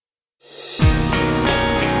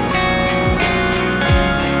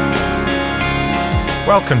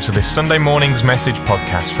Welcome to this Sunday morning's message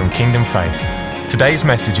podcast from Kingdom Faith. Today's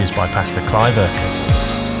message is by Pastor Clive Urquhart.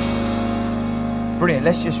 Brilliant.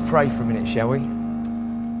 Let's just pray for a minute, shall we?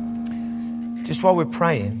 Just while we're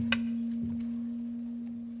praying,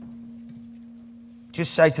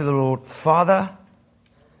 just say to the Lord, Father,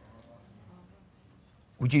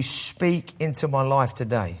 would you speak into my life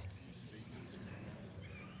today?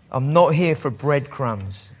 I'm not here for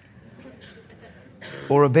breadcrumbs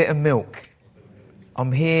or a bit of milk.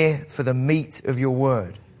 I'm here for the meat of your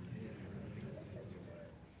word.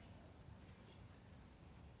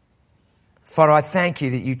 Father, I thank you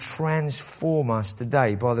that you transform us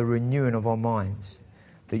today by the renewing of our minds.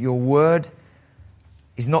 That your word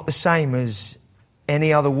is not the same as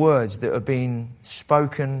any other words that have been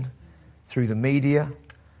spoken through the media,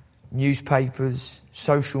 newspapers,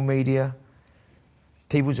 social media,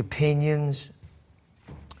 people's opinions,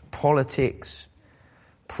 politics,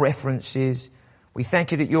 preferences. We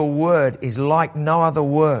thank you that your word is like no other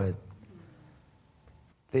word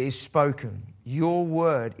that is spoken. Your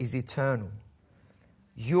word is eternal.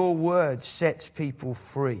 Your word sets people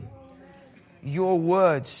free. Your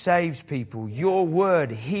word saves people. Your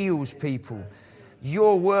word heals people.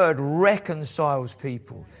 Your word reconciles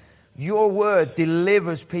people. Your word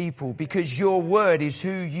delivers people because your word is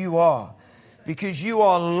who you are. Because you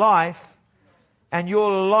are life and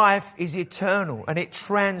your life is eternal and it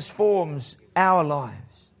transforms our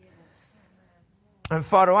lives. And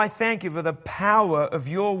Father, I thank you for the power of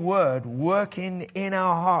your word working in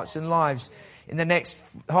our hearts and lives in the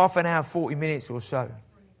next half an hour, 40 minutes or so.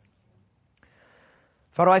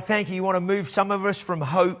 Father, I thank you. You want to move some of us from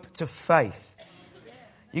hope to faith.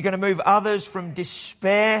 You're going to move others from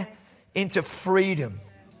despair into freedom.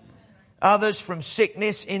 Others from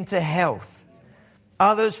sickness into health.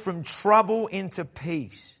 Others from trouble into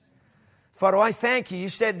peace. Father, I thank you. You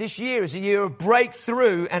said this year is a year of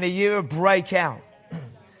breakthrough and a year of breakout.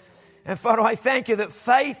 And Father, I thank you that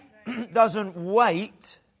faith doesn't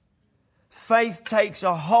wait. Faith takes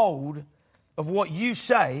a hold of what you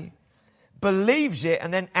say, believes it,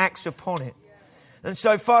 and then acts upon it. And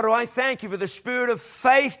so, Father, I thank you for the spirit of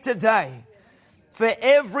faith today for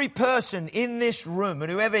every person in this room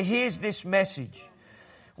and whoever hears this message.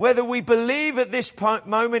 Whether we believe at this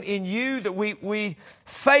moment in you that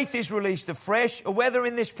faith is released afresh, or whether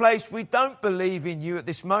in this place we don't believe in you at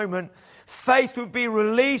this moment, faith would be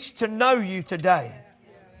released to know you today.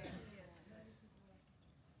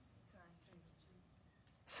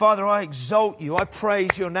 Father, I exalt you. I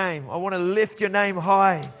praise your name. I want to lift your name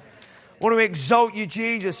high. I want to exalt you,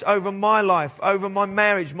 Jesus, over my life, over my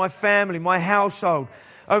marriage, my family, my household,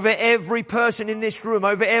 over every person in this room,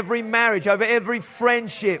 over every marriage, over every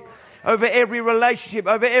friendship, over every relationship,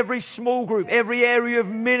 over every small group, every area of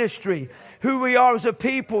ministry, who we are as a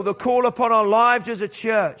people, the call upon our lives as a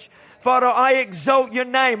church. Father, I exalt your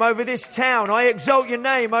name over this town. I exalt your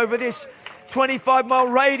name over this 25-mile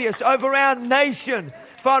radius, over our nation.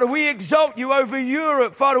 Father, we exalt you over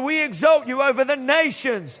Europe. Father, we exalt you over the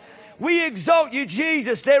nations. We exalt you,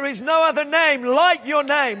 Jesus. There is no other name like your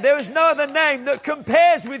name. There is no other name that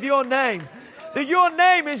compares with your name. That your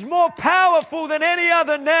name is more powerful than any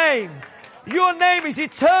other name. Your name is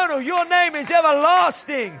eternal. Your name is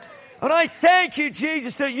everlasting. And I thank you,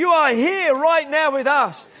 Jesus, that you are here right now with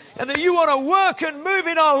us and that you want to work and move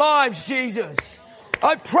in our lives, Jesus.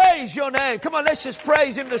 I praise your name. Come on, let's just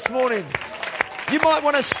praise him this morning. You might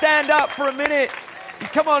want to stand up for a minute.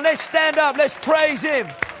 Come on, let's stand up. Let's praise him.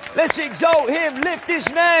 Let's exalt him. Lift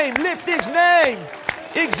his name. Lift his name.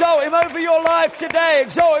 Exalt him over your life today.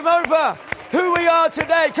 Exalt him over who we are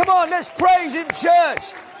today. Come on, let's praise him,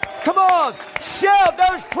 church. Come on. Shout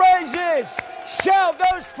those praises. Shout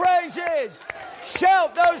those praises.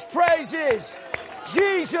 Shout those praises.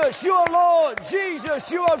 Jesus, you are Lord.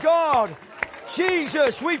 Jesus, you are God.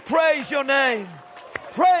 Jesus, we praise your name.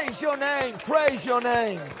 Praise your name. Praise your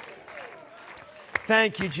name.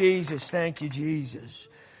 Thank you, Jesus. Thank you, Jesus.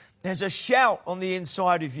 There's a shout on the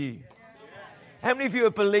inside of you. How many of you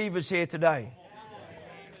are believers here today?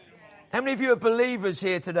 How many of you are believers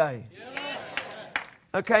here today?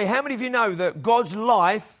 Okay, how many of you know that God's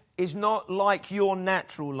life is not like your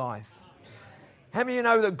natural life? How many of you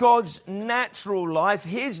know that God's natural life,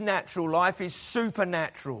 his natural life, is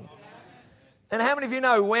supernatural? And how many of you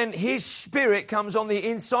know when his spirit comes on the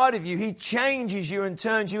inside of you, he changes you and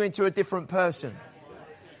turns you into a different person?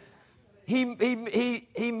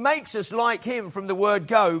 He makes us like him from the word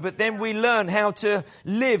go, but then we learn how to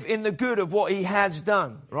live in the good of what he has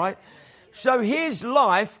done, right? So his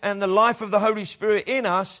life and the life of the Holy Spirit in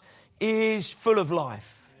us is full of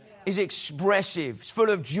life, is expressive, it's full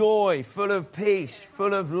of joy, full of peace,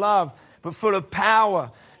 full of love, but full of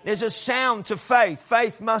power. There's a sound to faith.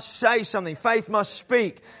 Faith must say something. Faith must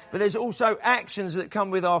speak. But there's also actions that come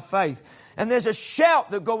with our faith. And there's a shout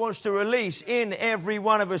that God wants to release in every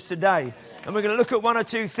one of us today. And we're going to look at one or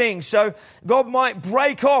two things. So God might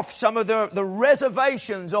break off some of the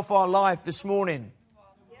reservations off our life this morning.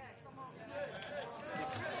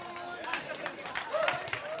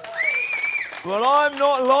 Well, I'm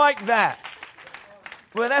not like that.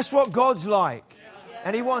 Well, that's what God's like.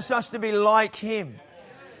 And He wants us to be like Him.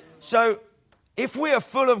 So, if we are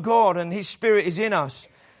full of God and His Spirit is in us,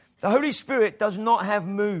 the Holy Spirit does not have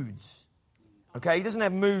moods. Okay, He doesn't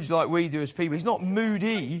have moods like we do as people. He's not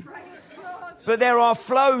moody. But there are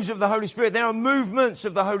flows of the Holy Spirit. There are movements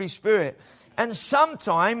of the Holy Spirit. And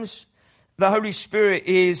sometimes the Holy Spirit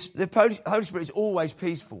is always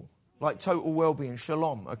peaceful. Like total well-being,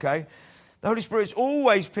 shalom, okay? The Holy Spirit is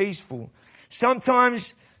always peaceful.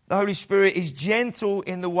 Sometimes the Holy Spirit is gentle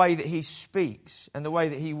in the way that He speaks and the way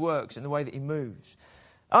that He works and the way that He moves.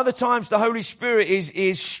 Other times the Holy Spirit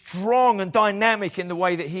is strong and dynamic in the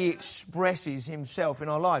way that He expresses Himself in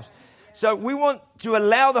our lives. So we want to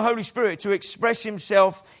allow the Holy Spirit to express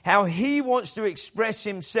Himself how He wants to express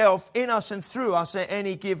Himself in us and through us at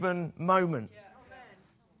any given moment.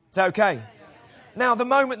 Is that okay? Now the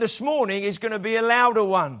moment this morning is going to be a louder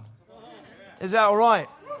one. Is that all right?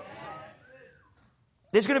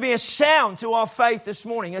 There's going to be a sound to our faith this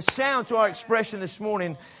morning, a sound to our expression this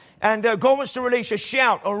morning. And God wants to release a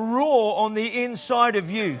shout, a roar on the inside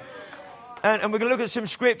of you. And we're going to look at some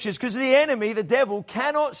scriptures because the enemy, the devil,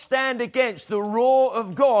 cannot stand against the roar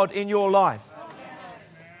of God in your life.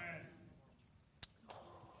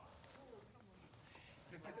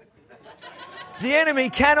 The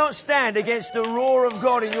enemy cannot stand against the roar of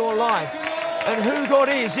God in your life and who God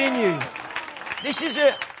is in you. This is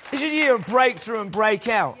a year of breakthrough and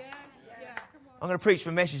breakout. I'm going to preach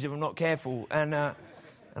my message if I'm not careful, and I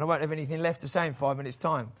won't have anything left to say in 5 minutes'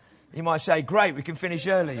 time. You might say, great, we can finish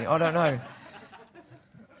early. I don't know.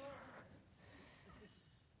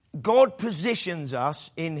 God positions us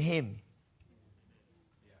in Him.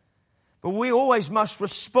 But we always must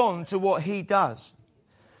respond to what He does.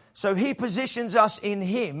 So He positions us in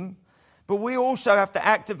Him, but we also have to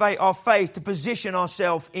activate our faith to position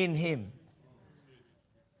ourselves in Him.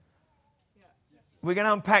 We're going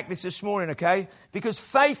to unpack this morning, okay? Because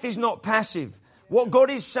faith is not passive. What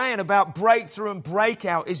God is saying about breakthrough and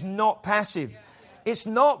breakout is not passive. It's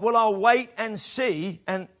not, well, I'll wait and see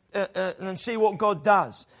and see what God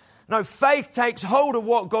does. No, faith takes hold of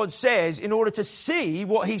what God says in order to see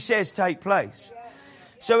what He says take place.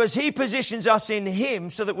 So as He positions us in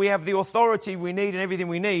Him so that we have the authority we need and everything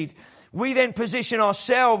we need, we then position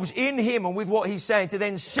ourselves in Him and with what He's saying to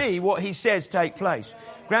then see what He says take place.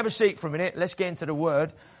 Grab a seat for a minute. Let's get into the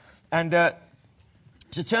Word. And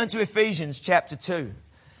so turn to Ephesians chapter 2.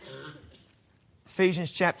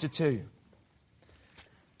 Ephesians chapter 2.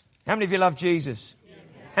 How many of you love Jesus?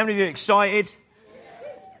 How many of you are excited?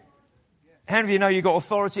 How many of you know you've got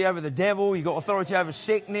authority over the devil? You've got authority over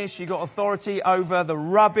sickness. You've got authority over the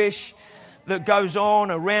rubbish that goes on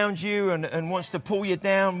around you and wants to pull you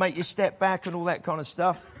down, make you step back and all that kind of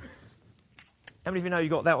stuff. How many of you know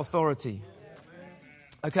you've got that authority?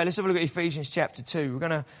 Okay, let's have a look at Ephesians chapter 2. We're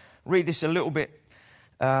going to read this a little bit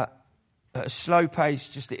at a slow pace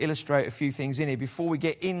just to illustrate a few things in here before we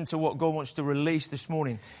get into what God wants to release this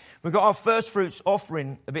morning. We've got our first fruits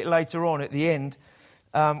offering a bit later on at the end,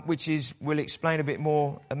 which is, we'll explain a bit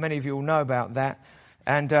more, and many of you will know about that.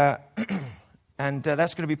 And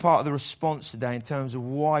that's going to be part of the response today in terms of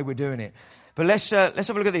why we're doing it. But let's have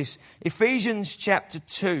a look at this. Ephesians chapter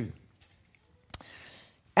 2.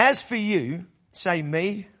 As for you, say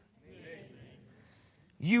me,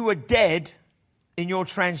 you were dead in your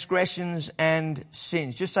transgressions and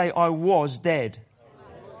sins. Just say, I was dead.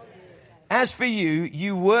 As for you,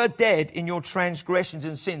 you were dead in your transgressions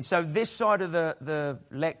and sins. So this side of the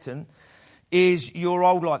lectern is your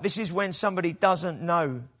old life. This is when somebody doesn't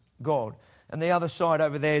know God. And the other side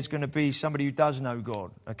over there is going to be somebody who does know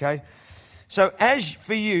God. Okay? So as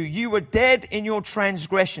for you, you were dead in your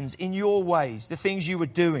transgressions, in your ways, the things you were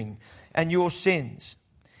doing, and your sins,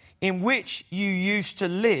 in which you used to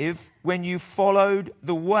live when you followed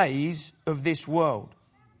the ways of this world,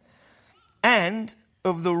 and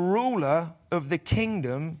of the ruler of the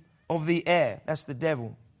kingdom of the air. That's the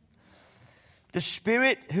devil. The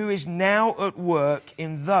spirit who is now at work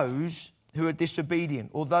in those who are disobedient,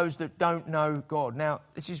 or those that don't know God. Now,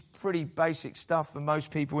 this is pretty basic stuff for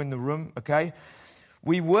most people in the room, okay?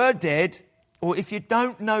 We were dead, or if you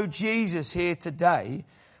don't know Jesus here today,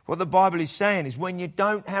 what the Bible is saying is when you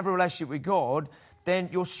don't have a relationship with God, then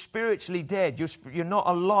you're spiritually dead. You're not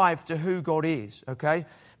alive to who God is, okay?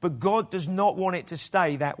 But God does not want it to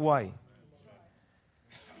stay that way.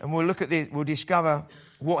 And we'll look at this, we'll discover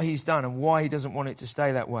what he's done and why he doesn't want it to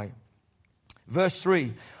stay that way. Verse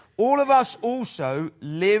 3, all of us also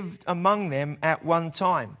lived among them at one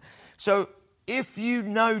time. So if you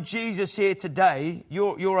know Jesus here today,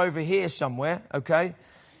 you're over here somewhere, okay?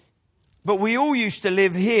 But we all used to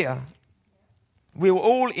live here. We were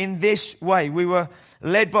all in this way. We were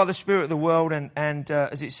led by the spirit of the world and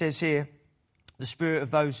as it says here, the spirit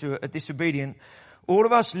of those who are disobedient. All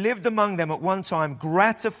of us lived among them at one time,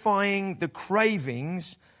 gratifying the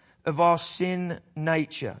cravings of our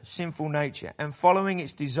sinful nature, and following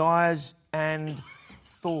its desires and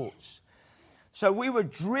thoughts. So we were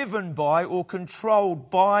driven by or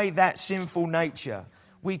controlled by that sinful nature.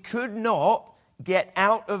 We could not get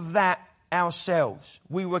out of that ourselves.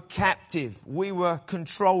 We were captive. We were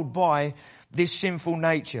controlled by this sinful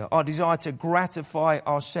nature, our desire to gratify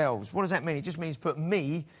ourselves. What does that mean? It just means put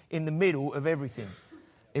me in the middle of everything,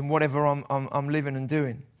 in whatever I'm living and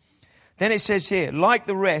doing. Then it says here, like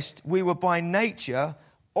the rest, we were by nature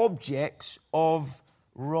objects of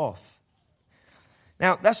wrath.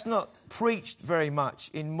 Now, that's not preached very much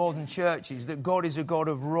in modern churches, that God is a God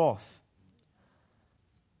of wrath.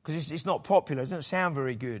 Because it's not popular, it doesn't sound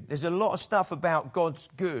very good. There's a lot of stuff about God's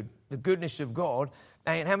good, the goodness of God.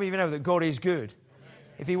 And how many of you know that God is good?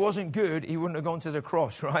 If he wasn't good, he wouldn't have gone to the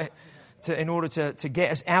cross, right? In order to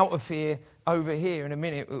get us out of here, over here in a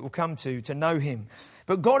minute, we'll come to know him.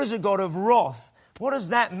 But God is a God of wrath. What does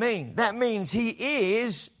that mean? That means he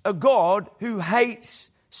is a God who hates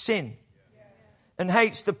sin and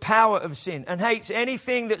hates the power of sin and hates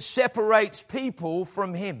anything that separates people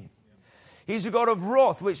from him. He's a God of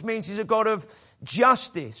wrath, which means he's a God of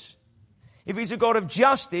justice. If he's a God of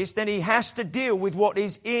justice, then he has to deal with what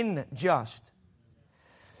is unjust.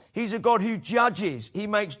 He's a God who judges. He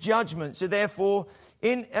makes judgments. So therefore,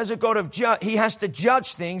 as a God of he has to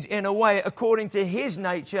judge things in a way according to his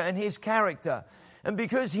nature and his character. And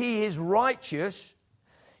because he is righteous,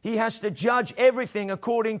 he has to judge everything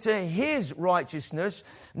according to his righteousness,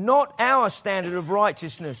 not our standard of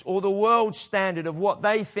righteousness or the world's standard of what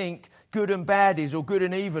they think good and bad is or good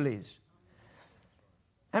and evil is.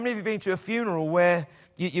 How many of you have been to a funeral where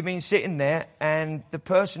you've been sitting there and the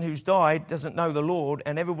person who's died doesn't know the Lord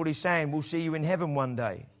and everybody's saying, we'll see you in heaven one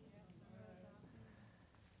day?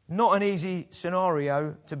 Not an easy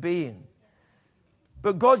scenario to be in.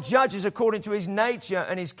 But God judges according to his nature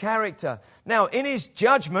and his character. Now, in his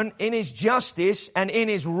judgment, in his justice, and in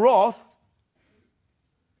his wrath,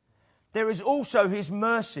 there is also his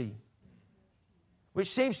mercy, which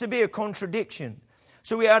seems to be a contradiction.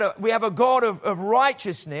 So we have a God of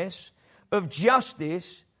righteousness, of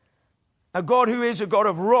justice, a God who is a God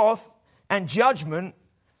of wrath and judgment,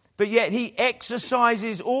 but yet he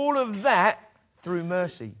exercises all of that through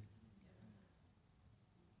mercy.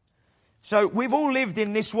 So we've all lived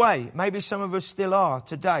in this way. Maybe some of us still are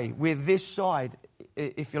today. We're this side,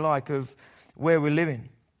 if you like, of where we're living.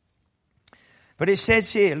 But it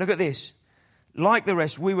says here, look at this. Like the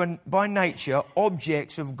rest, we were by nature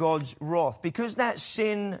objects of God's wrath. Because that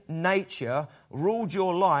sin nature ruled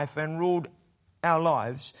your life and ruled our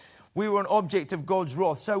lives, we were an object of God's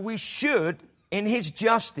wrath. So we should, in his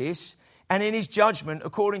justice and in his judgment,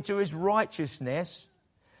 according to his righteousness,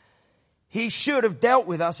 he should have dealt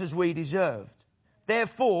with us as we deserved.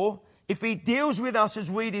 Therefore, if he deals with us as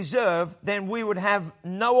we deserve, then we would have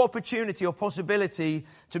no opportunity or possibility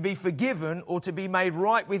to be forgiven or to be made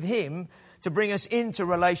right with him, to bring us into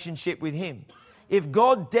relationship with him. If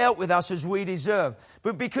God dealt with us as we deserve.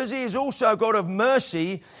 But because he is also a God of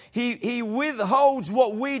mercy, he withholds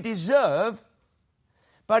what we deserve,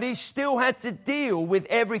 but he still had to deal with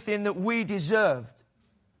everything that we deserved.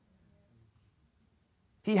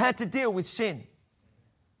 He had to deal with sin,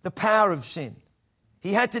 the power of sin.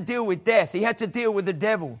 He had to deal with death. He had to deal with the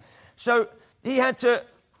devil. So he had to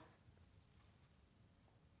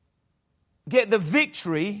get the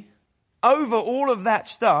victory over all of that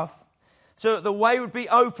stuff so that the way would be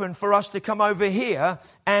open for us to come over here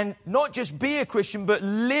and not just be a Christian, but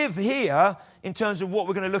live here in terms of what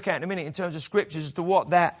we're going to look at in a minute, in terms of scriptures as to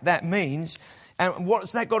what that means. And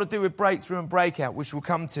what's that got to do with breakthrough and breakout, which we'll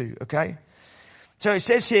come to, okay? So it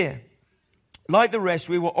says here, like the rest,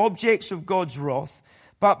 we were objects of God's wrath,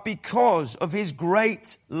 but because of his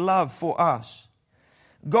great love for us,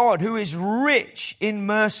 God, who is rich in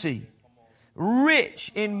mercy,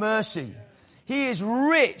 rich in mercy. He is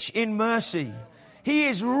rich in mercy. He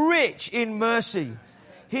is rich in mercy.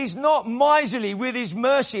 He's not miserly with his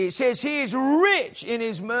mercy. It says he is rich in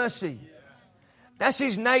his mercy. That's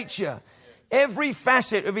his nature. every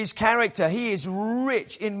facet of his character. He is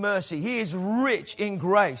rich in mercy. He is rich in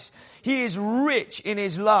grace. He is rich in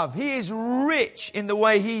his love. He is rich in the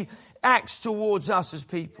way he acts towards us as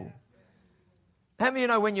people. How many of you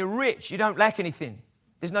know when you're rich, you don't lack anything?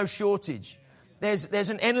 There's no shortage. There's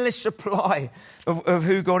an endless supply of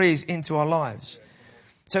who God is into our lives.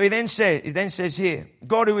 So he then says here,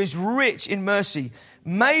 God who is rich in mercy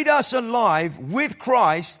made us alive with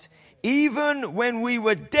Christ even when we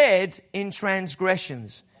were dead in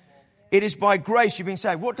transgressions. It is by grace you've been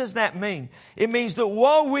saved. What does that mean? It means that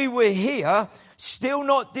while we were here, still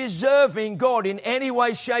not deserving God in any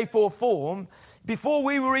way, shape or form, before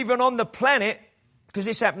we were even on the planet, because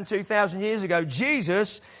this happened 2,000 years ago,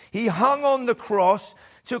 Jesus, he hung on the cross,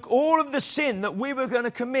 took all of the sin that we were going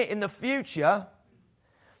to commit in the future,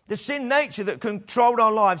 the sin nature that controlled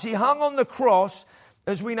our lives. He hung on the cross,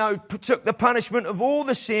 as we know, took the punishment of all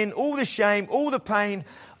the sin, all the shame, all the pain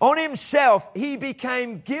on himself. He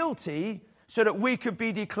became guilty so that we could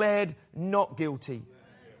be declared not guilty.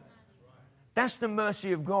 That's the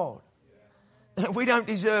mercy of God. We don't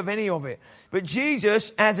deserve any of it. But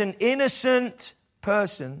Jesus, as an innocent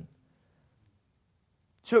person,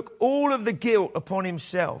 took all of the guilt upon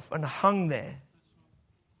himself and hung there.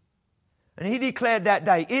 And he declared that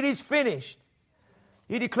day, it is finished.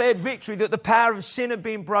 He declared victory, that the power of sin had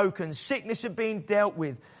been broken, sickness had been dealt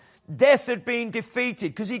with, death had been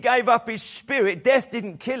defeated, because he gave up his spirit. Death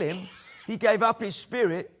didn't kill him. He gave up his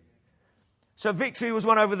spirit. So victory was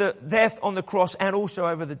won over the death on the cross and also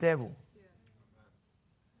over the devil.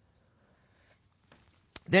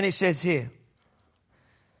 Then it says here,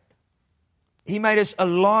 he made us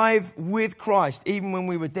alive with Christ even when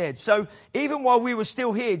we were dead. So even while we were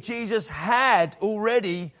still here, Jesus had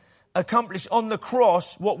already accomplished on the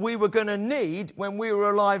cross what we were going to need when we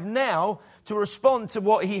were alive now to respond to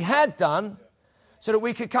what he had done, so that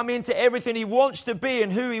we could come into everything he wants to be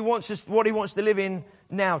and who he wants us, what he wants to live in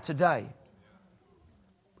now today.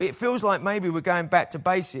 It feels like maybe we're going back to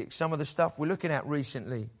basics, some of the stuff we're looking at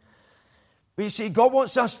recently. But you see, God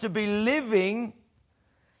wants us to be living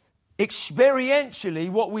experientially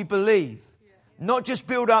what we believe, not just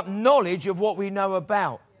build up knowledge of what we know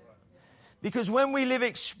about. Because when we live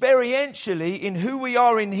experientially in who we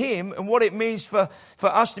are in him and what it means for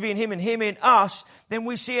us to be in him and him in us, then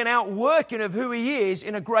we see an outworking of who he is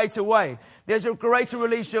in a greater way. There's a greater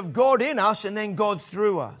release of God in us and then God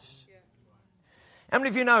through us. How many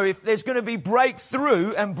of you know if there's going to be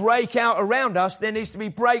breakthrough and breakout around us, there needs to be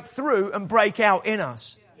breakthrough and breakout in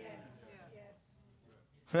us?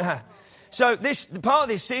 So the part of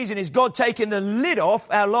this season is God taking the lid off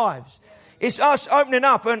our lives. It's us opening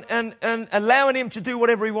up and allowing him to do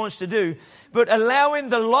whatever he wants to do, but allowing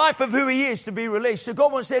the life of who he is to be released. So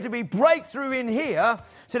God wants there to be breakthrough in here,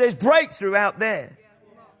 so there's breakthrough out there.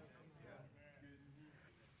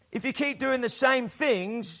 If you keep doing the same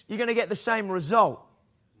things, you're going to get the same result.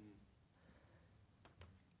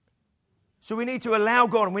 So we need to allow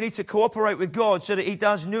God and we need to cooperate with God so that he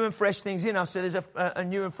does new and fresh things in us. So there's a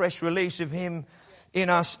new and fresh release of him in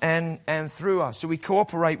us and through us. So we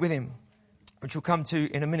cooperate with him, which we'll come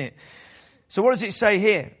to in a minute. So what does it say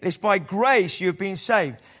here? It's by grace you have been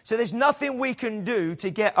saved. So there's nothing we can do to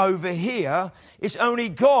get over here. It's only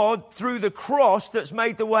God through the cross that's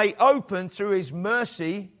made the way open through his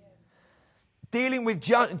mercy. Dealing with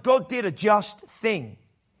God did a just thing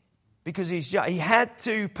because he had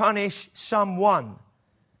to punish someone.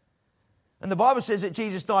 And the Bible says that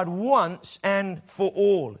Jesus died once and for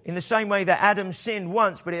all. In the same way that Adam sinned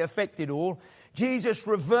once, but it affected all. Jesus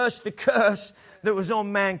reversed the curse that was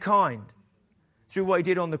on mankind through what he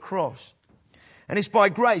did on the cross. And it's by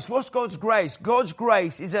grace. What's God's grace? God's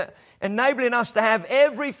grace is enabling us to have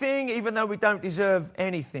everything even though we don't deserve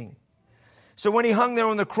anything. So when he hung there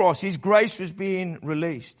on the cross, his grace was being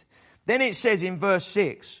released. Then it says in verse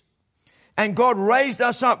 6, and God raised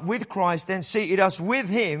us up with Christ and seated us with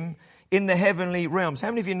him in the heavenly realms. How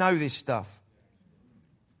many of you know this stuff?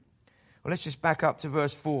 Well, let's just back up to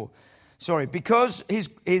verse 4. Because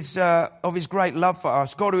of his great love for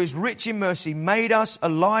us, God who is rich in mercy made us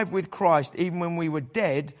alive with Christ even when we were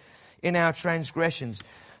dead in our transgressions.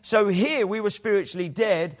 So here we were spiritually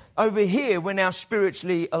dead. Over here we're now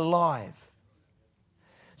spiritually alive.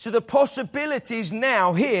 So the possibilities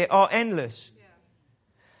now here are endless.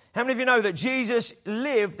 How many of you know that Jesus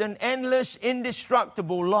lived an endless,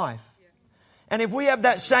 indestructible life? And if we have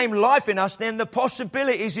that same life in us, then the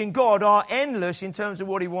possibilities in God are endless in terms of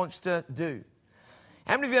what he wants to do.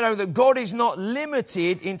 How many of you know that God is not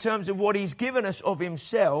limited in terms of what he's given us of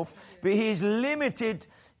himself, but he is limited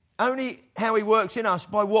only how he works in us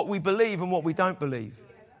by what we believe and what we don't believe?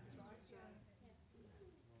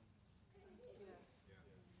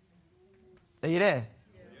 Are you there?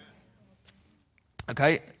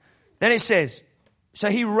 Okay. Then it says, so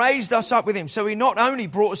he raised us up with him. So he not only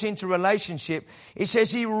brought us into relationship, it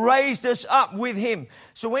says he raised us up with him.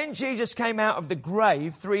 So when Jesus came out of the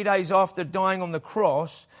grave 3 days after dying on the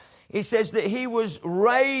cross, it says that he was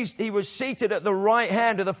raised, he was seated at the right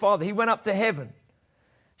hand of the Father. He went up to heaven,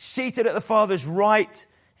 seated at the Father's right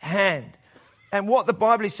hand. And what the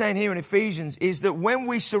Bible is saying here in Ephesians is that when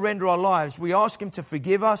we surrender our lives, we ask him to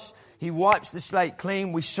forgive us. He wipes the slate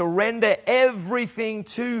clean. We surrender everything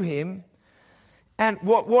to him. And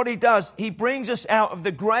what he does, he brings us out of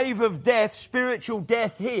the grave of death, spiritual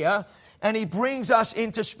death here, and he brings us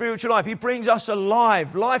into spiritual life. He brings us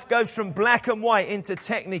alive. Life goes from black and white into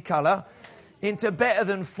Technicolor, into better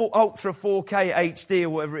than Ultra 4K HD or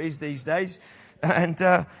whatever it is these days.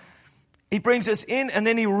 And he brings us in, and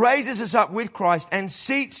then he raises us up with Christ and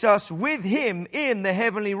seats us with him in the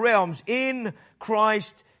heavenly realms in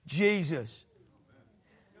Christ Jesus.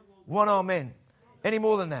 One amen. Any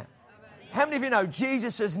more than that? How many of you know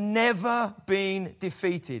Jesus has never been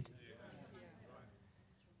defeated?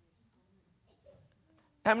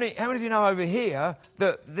 How many of you know over here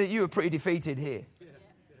that you were pretty defeated here?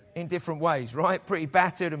 In different ways, right? Pretty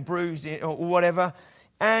battered and bruised or whatever.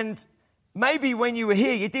 And maybe when you were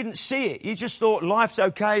here, you didn't see it. You just thought life's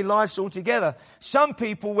okay, life's all together. Some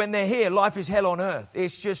people, when they're here, life is hell on earth.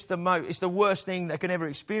 It's just it's the worst thing they can ever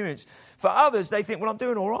experience. For others, they think, well, I'm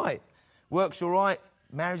doing all right. Work's all right.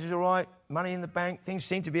 Marriage is all right. Money in the bank. Things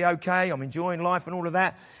seem to be okay. I'm enjoying life and all of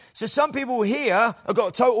that. So some people here have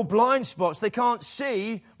got total blind spots. They can't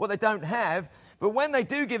see what they don't have. But when they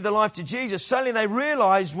do give their life to Jesus, suddenly they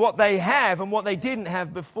realize what they have and what they didn't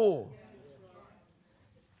have before.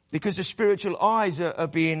 Because the spiritual eyes are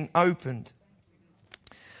being opened.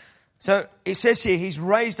 So it says here, he's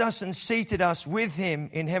raised us and seated us with him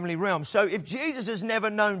in heavenly realms. So if Jesus has never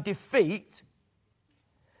known defeat,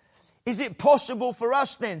 is it possible for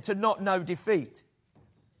us then to not know defeat?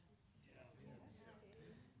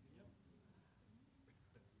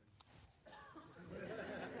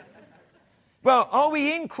 Well, are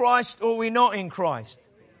we in Christ or are we not in Christ?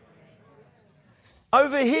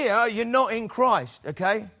 Over here, you're not in Christ,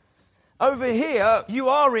 okay? Over here, you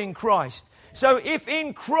are in Christ. So if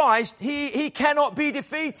in Christ, he cannot be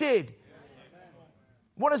defeated.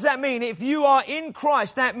 What does that mean? If you are in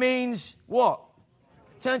Christ, that means what?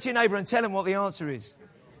 Turn to your neighbour and tell him what the answer is.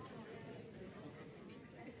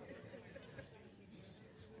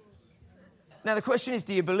 Now the question is,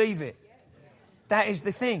 do you believe it? That is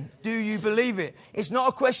the thing. Do you believe it? It's not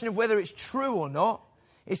a question of whether it's true or not.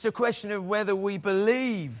 It's a question of whether we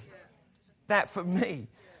believe that for me.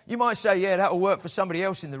 You might say, yeah, that'll work for somebody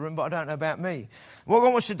else in the room, but I don't know about me. What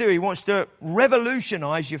God wants to do, he wants to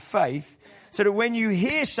revolutionize your faith so that when you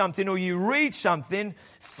hear something or you read something,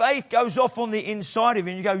 faith goes off on the inside of you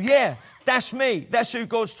and you go, yeah, that's me. That's who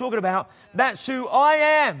God's talking about. That's who I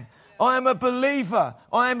am. I am a believer.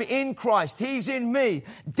 I am in Christ. He's in me.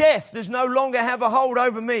 Death does no longer have a hold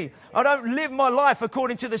over me. I don't live my life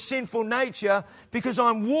according to the sinful nature because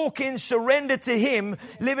I'm walking surrendered to him,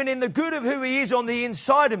 living in the good of who he is on the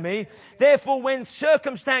inside of me. Therefore, when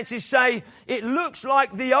circumstances say it looks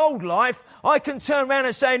like the old life, I can turn around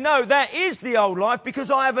and say, no, that is the old life because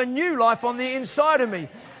I have a new life on the inside of me.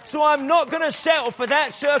 So I'm not going to settle for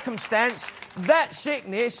that circumstance, that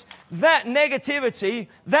sickness, that negativity,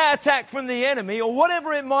 that attack from the enemy, or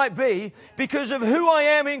whatever it might be, because of who I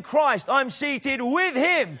am in Christ. I'm seated with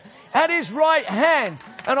him at his right hand,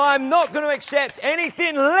 and I'm not going to accept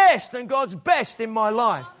anything less than God's best in my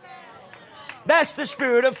life. That's the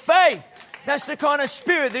spirit of faith. That's the kind of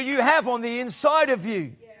spirit that you have on the inside of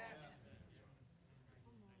you.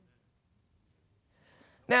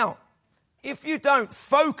 Now, if you don't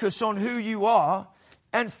focus on who you are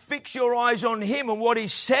and fix your eyes on him and what he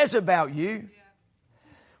says about you,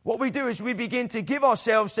 what we do is we begin to give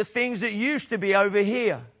ourselves to things that used to be over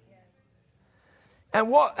here. And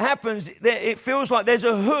what happens, it feels like there's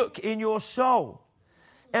a hook in your soul.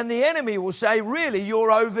 And the enemy will say, really,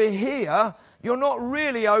 you're over here. You're not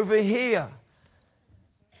really over here.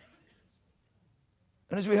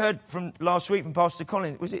 And as we heard from last week from Pastor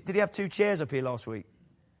Colin, did he have 2 chairs up here last week?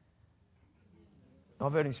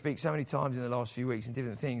 I've heard him speak so many times in the last few weeks and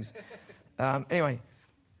different things. Anyway,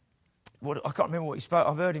 I can't remember what he spoke.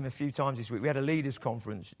 I've heard him a few times this week. We had a leaders'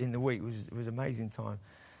 conference in the week. It was an amazing time.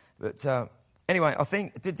 But anyway, I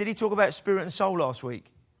think, did he talk about spirit and soul last week?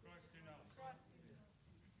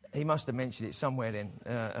 He must have mentioned it somewhere then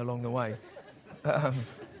along the way.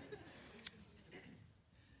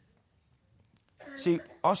 See,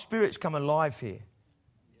 our spirits come alive here.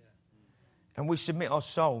 And we submit our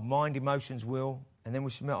soul, mind, emotions, will, and then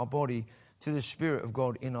we submit our body to the Spirit of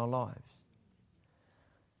God in our lives.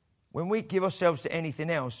 When we give ourselves to anything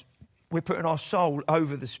else, we're putting our soul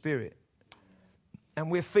over the Spirit. And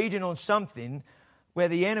we're feeding on something where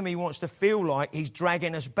the enemy wants to feel like he's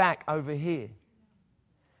dragging us back over here.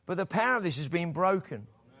 But the power of this has been broken.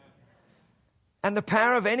 And the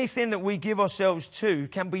power of anything that we give ourselves to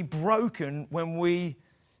can be broken when we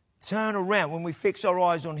turn around, when we fix our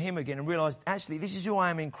eyes on Him again and realize, actually, this is who I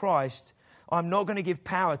am in Christ. I'm not going to give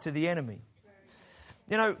power to the enemy.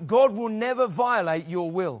 You know, God will never violate your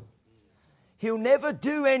will. He'll never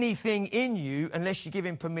do anything in you unless you give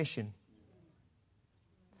Him permission.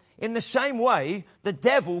 In the same way, the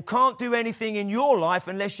devil can't do anything in your life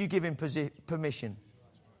unless you give him permission.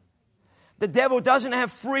 The devil doesn't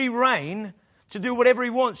have free rein to do whatever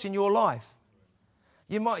he wants in your life.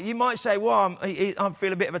 You might say, well, I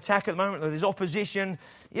feel a bit of attack at the moment, there's opposition.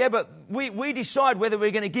 Yeah, but we decide whether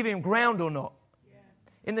we're going to give him ground or not.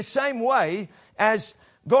 In the same way as,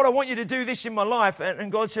 God, I want you to do this in my life.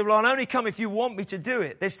 And God said, well, I'll only come if you want me to do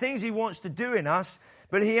it. There's things He wants to do in us,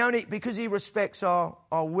 but because He respects our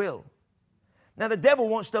will. Now, the devil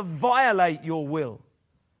wants to violate your will.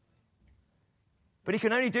 But he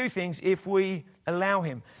can only do things if we allow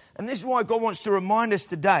him. And this is why God wants to remind us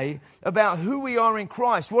today about who we are in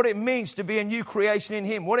Christ, what it means to be a new creation in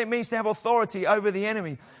Him, what it means to have authority over the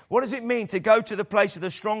enemy. What does it mean to go to the place of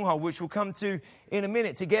the stronghold, which we'll come to in a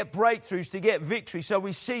minute, to get breakthroughs, to get victory. So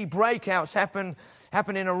we see breakouts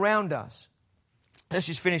happening around us. Let's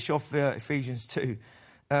just finish off Ephesians 2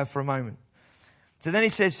 for a moment. So then he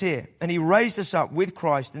says here, and He raised us up with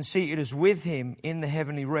Christ and seated us with Him in the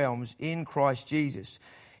heavenly realms in Christ Jesus,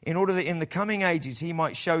 in order that in the coming ages He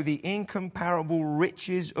might show the incomparable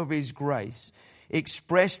riches of His grace,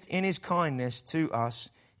 expressed in His kindness to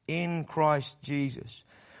us in Christ Jesus.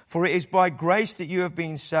 For it is by grace that you have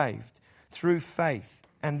been saved, through faith,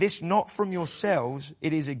 and this not from yourselves,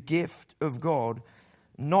 it is a gift of God,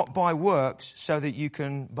 not by works, so that you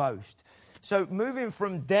can boast. So moving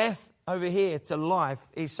from death over here to life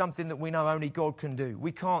is something that we know only God can do.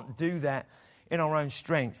 We can't do that in our own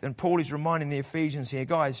strength. And Paul is reminding the Ephesians here,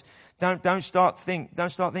 guys, don't start thinking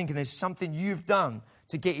there's something you've done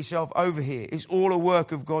to get yourself over here. It's all a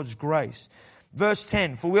work of God's grace. Verse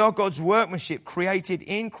 10, for we are God's workmanship, created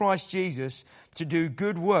in Christ Jesus to do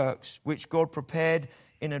good works, which God prepared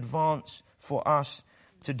in advance for us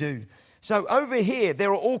to do. So over here,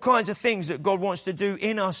 there are all kinds of things that God wants to do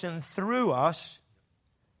in us and through us.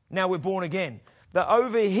 Now we're born again. That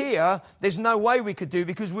over here, there's no way we could do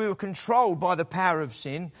because we were controlled by the power of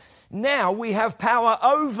sin. Now we have power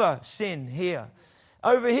over sin here.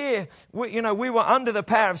 Over here, we were under the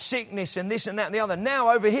power of sickness and this and that and the other.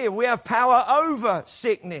 Now over here, we have power over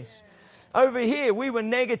sickness. Over here, we were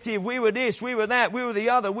negative, we were this, we were that, we were the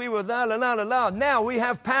other, we were la la la la la. Now we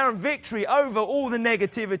have power and victory over all the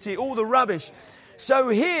negativity, all the rubbish. So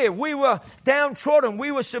here we were downtrodden,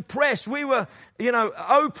 we were suppressed, we were,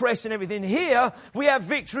 oppressed and everything. Here we have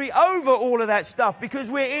victory over all of that stuff because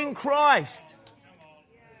we're in Christ.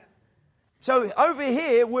 So over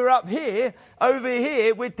here, we're up here. Over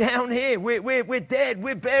here, we're down here. We're dead,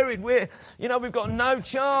 we're buried, we've got no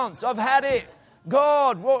chance. I've had it.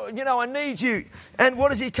 God, I need you. And what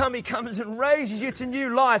does He come? He comes and raises you to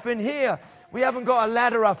new life. And here, we haven't got a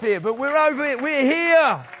ladder up here, but we're over it. We're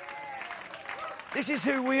here. This is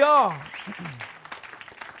who we are.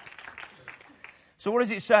 So what does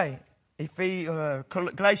it say?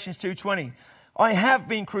 Galatians 2:20. I have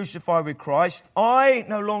been crucified with Christ. I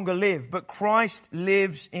no longer live, but Christ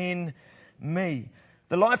lives in me.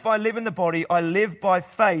 The life I live in the body, I live by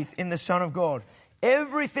faith in the Son of God.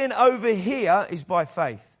 Everything over here is by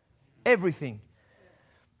faith. Everything.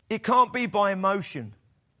 It can't be by emotion.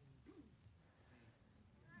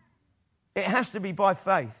 It has to be by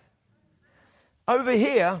faith. Over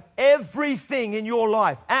here, everything in your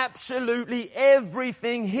life, absolutely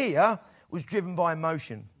everything here was driven by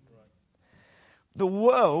emotion. The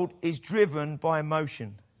world is driven by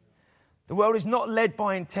emotion. The world is not led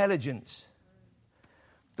by intelligence.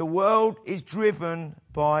 The world is driven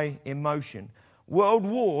by emotion. World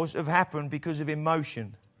wars have happened because of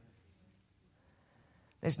emotion.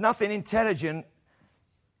 There's nothing intelligent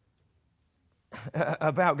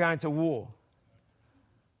about going to war.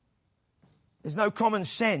 There's no common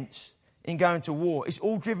sense in going to war. It's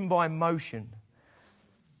all driven by emotion.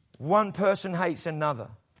 One person hates another.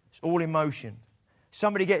 It's all emotion.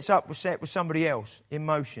 Somebody gets upset with somebody else.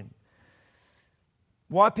 Emotion.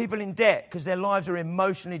 Why are people in debt? Because their lives are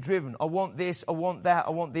emotionally driven. I want this, I want that, I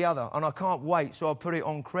want the other. And I can't wait, so I'll put it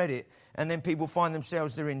on credit. And then people find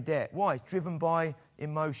they're in debt. Why? It's driven by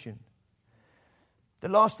emotion. The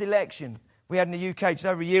last election, we had in the UK just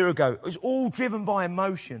over a year ago. It was all driven by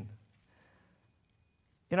emotion.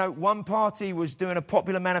 You know, one party was doing a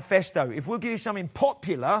popular manifesto. If we'll give you something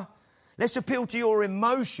popular, let's appeal to your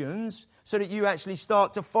emotions so that you actually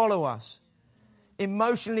start to follow us.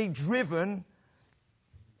 Emotionally driven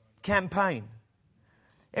campaign.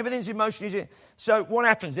 Everything's emotionally driven. So what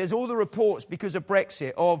happens? There's all the reports because of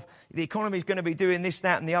Brexit of the economy is going to be doing this,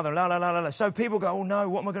 that and the other. La, la, la, la, la. So people go, oh no,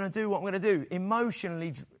 what am I going to do? What am I going to do?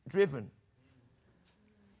 Emotionally driven.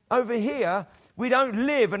 Over here, we don't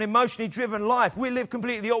live an emotionally driven life. We live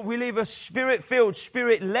completely, we live a spirit-filled,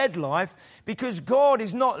 spirit-led life because God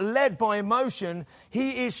is not led by emotion.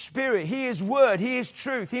 He is spirit. He is word. He is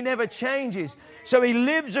truth. He never changes. So he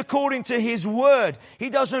lives according to his word. He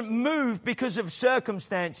doesn't move because of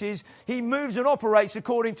circumstances. He moves and operates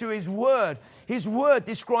according to his word. His word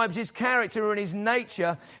describes his character and his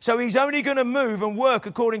nature. So he's only going to move and work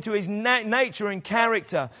according to his nature and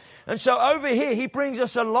character. And so over here, he brings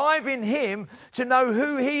us alive in him to know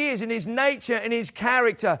who he is in his nature and his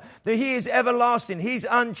character, that he is everlasting, he's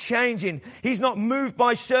unchanging, he's not moved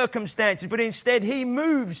by circumstances, but instead he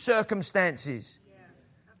moves circumstances. Yeah,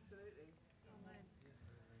 absolutely. Amen.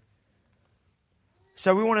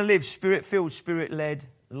 So we want to live spirit-filled, spirit-led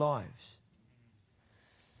lives.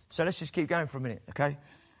 So let's just keep going for a minute, okay?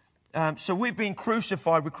 So we've been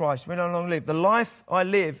crucified with Christ. We no longer live. The life I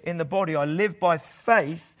live in the body, I live by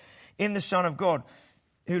faith in the Son of God,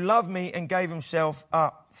 who loved me and gave himself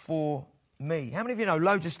up for me. How many of you know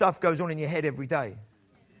loads of stuff goes on in your head every day?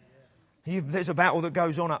 There's a battle that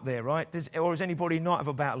goes on up there, right? Or does anybody not have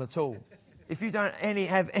a battle at all? If you don't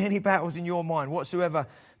have any battles in your mind whatsoever,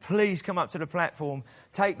 please come up to the platform,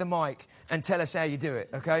 take the mic and tell us how you do it,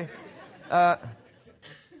 okay?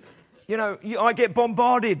 You know, I get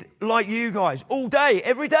bombarded like you guys all day,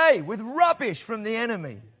 every day with rubbish from the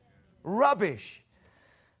enemy. Rubbish.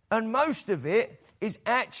 And most of it is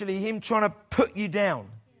actually him trying to put you down.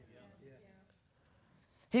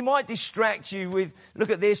 He might distract you with, look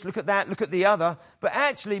at this, look at that, look at the other. But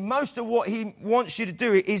actually, most of what he wants you to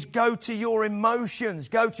do is go to your emotions,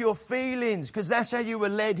 go to your feelings, because that's how you were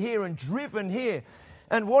led here and driven here.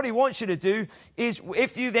 And what he wants you to do is,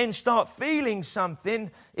 if you then start feeling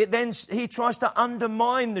something, he tries to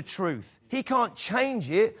undermine the truth. He can't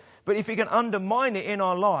change it, but if he can undermine it in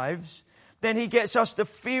our lives, then he gets us to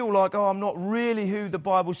feel like, oh, I'm not really who the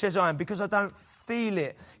Bible says I am because I don't feel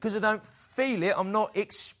it. Because I don't feel it, I'm not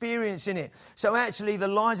experiencing it. So actually the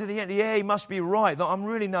lies of the enemy, yeah, he must be right, that I'm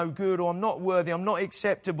really no good, or I'm not worthy, I'm not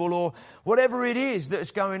acceptable, or whatever it is that's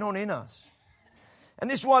going on in us. And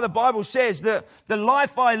this is why the Bible says that the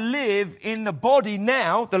life I live in the body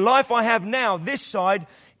now, the life I have now, this side,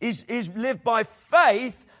 is lived by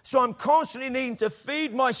faith. So I'm constantly needing to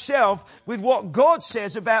feed myself with what God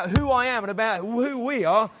says about who I am and about who we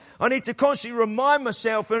are. I need to constantly remind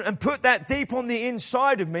myself and put that deep on the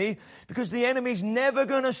inside of me, because the enemy's never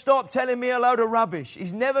going to stop telling me a load of rubbish.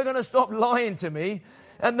 He's never going to stop lying to me.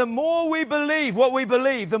 And the more we believe what we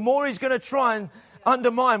believe, the more he's going to try and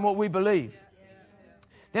undermine what we believe.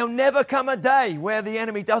 There'll never come a day where the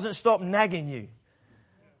enemy doesn't stop nagging you.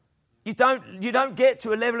 You don't get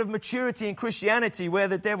to a level of maturity in Christianity where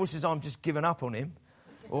the devil says, I'm just giving up on him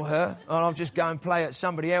or her, and I'll just go and play at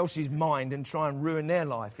somebody else's mind and try and ruin their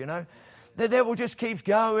life, you know. The devil just keeps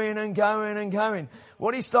going and going and going.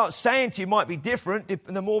 What he starts saying to you might be different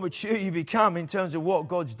the more mature you become in terms of what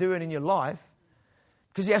God's doing in your life,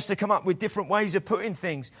 because he has to come up with different ways of putting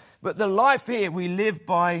things. But the life here, we live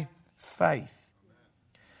by faith.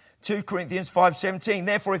 2 Corinthians 5:17.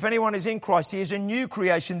 Therefore, if anyone is in Christ, he is a new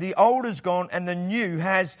creation. The old is gone and the new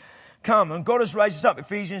has come. And God has raised us up,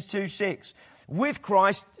 Ephesians 2:6. With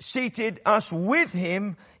Christ, seated us with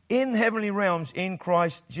him in heavenly realms in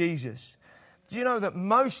Christ Jesus. Do you know that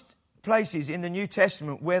most places in the New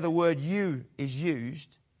Testament where the word you is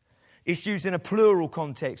used, it's used in a plural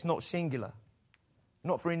context, not singular,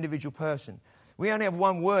 not for individual person. We only have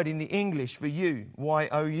one word in the English for you,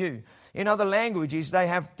 Y-O-U. In other languages, they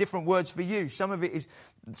have different words for you. Some of it is,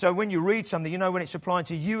 so when you read something, you know when it's applying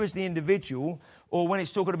to you as the individual, or when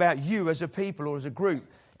it's talking about you as a people or as a group.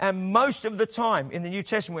 And most of the time in the New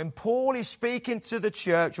Testament, when Paul is speaking to the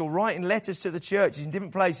church or writing letters to the churches in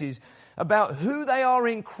different places about who they are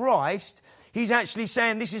in Christ, he's actually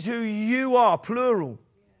saying this is who you are, plural.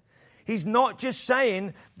 He's not just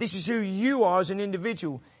saying this is who you are as an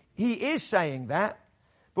individual. He is saying that,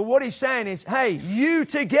 but what he's saying is, hey, you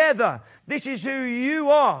together, this is who you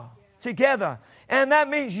are together. And that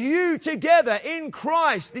means you together in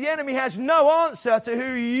Christ. The enemy has no answer to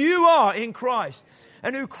who you are in Christ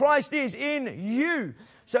and who Christ is in you.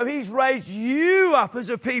 So he's raised you up as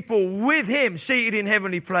a people with him, seated in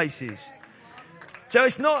heavenly places. So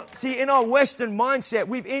it's not, see, in our Western mindset,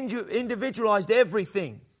 we've individualized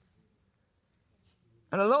everything.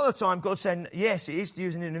 And a lot of the time, God's saying, yes, it is to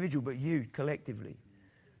use an individual, but you collectively,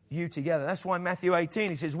 you together. That's why Matthew 18,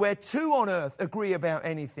 he says, where two on earth agree about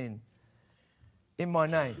anything in my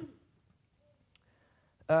name,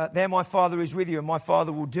 there my Father is with you, and my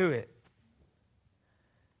Father will do it.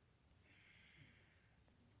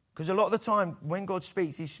 Because a lot of the time, when God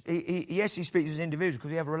speaks, he speaks as individuals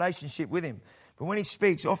because we have a relationship with him. But when he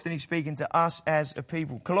speaks, often he's speaking to us as a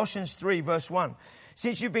people. Colossians 3, verse 1.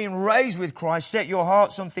 Since you've been raised with Christ, set your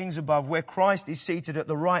hearts on things above, where Christ is seated at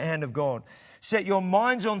the right hand of God. Set your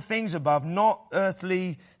minds on things above, not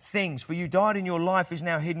earthly things. For you died and your life is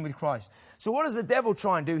now hidden with Christ. So what does the devil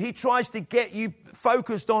try and do? He tries to get you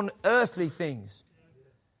focused on earthly things.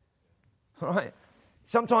 Right?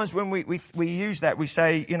 Sometimes when we use that, we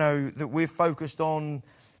say, that we're focused on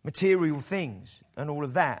material things and all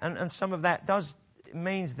of that. And some of that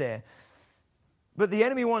means there. But the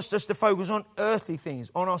enemy wants us to focus on earthly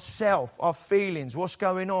things, on ourselves, our feelings, what's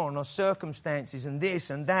going on, our circumstances, and this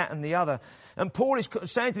and that and the other. And Paul is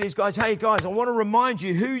saying to these guys, hey guys, I want to remind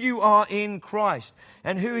you who you are in Christ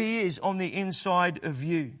and who he is on the inside of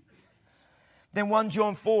you. Then 1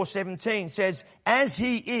 John 4:17 says, as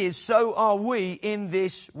he is, so are we in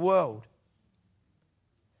this world.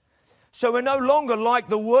 So we're no longer like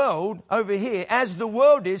the world over here. As the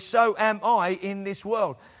world is, so am I in this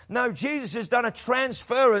world. No, Jesus has done a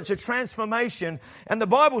transference, a transformation. And the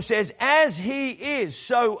Bible says, as he is,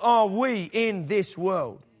 so are we in this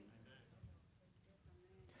world.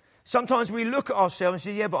 Sometimes we look at ourselves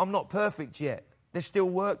and say, yeah, but I'm not perfect yet. There's still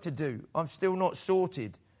work to do. I'm still not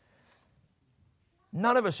sorted.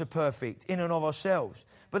 None of us are perfect in and of ourselves.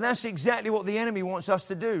 But that's exactly what the enemy wants us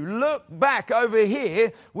to do. Look back over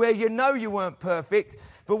here where you know you weren't perfect.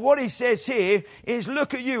 But what he says here is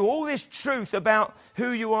look at you. All this truth about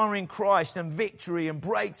who you are in Christ and victory and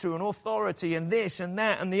breakthrough and authority and this and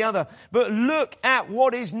that and the other. But look at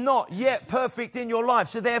what is not yet perfect in your life.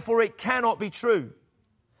 So therefore it cannot be true.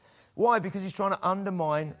 Why? Because he's trying to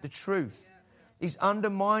undermine the truth. He's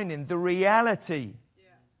undermining the reality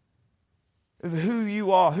of who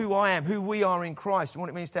you are, who I am, who we are in Christ, and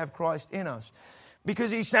what it means to have Christ in us.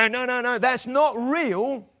 Because he's saying, no, that's not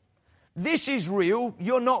real. This is real.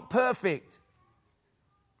 You're not perfect.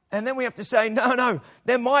 And then we have to say, no,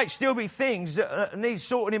 there might still be things that need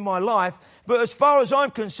sorting in my life, but as far as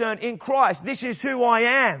I'm concerned, in Christ, this is who I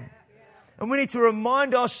am. And we need to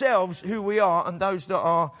remind ourselves who we are and those that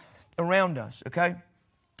are around us, okay?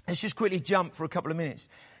 Let's just quickly jump for a couple of minutes.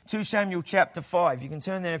 2 Samuel chapter 5. You can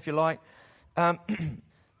turn there if you like.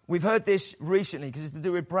 We've heard this recently because it's to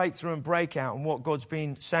do with breakthrough and breakout and what God's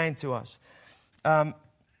been saying to us.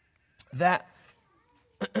 That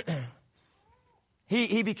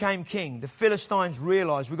he became king. The Philistines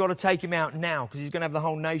realized we've got to take him out now because he's going to have the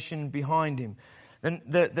whole nation behind him. Then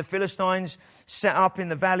the Philistines set up in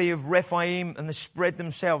the valley of Rephaim and they spread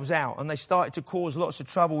themselves out. And they started to cause lots of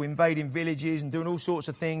trouble, invading villages and doing all sorts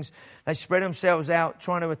of things. They spread themselves out,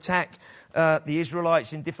 trying to attack the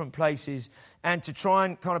Israelites in different places and to try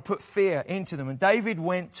and kind of put fear into them. And David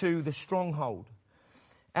went to the stronghold.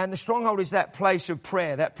 And the stronghold is that place of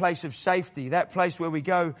prayer, that place of safety, that place where we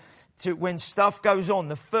go to when stuff goes on.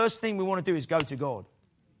 The first thing we want to do is go to God.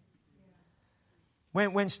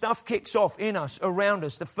 When stuff kicks off in us, around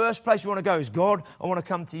us, the first place we want to go is, God, I want to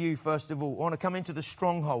come to you first of all. I want to come into the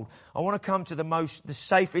stronghold. I want to come to the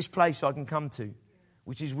safest place I can come to,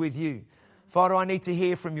 which is with you. Father, I need to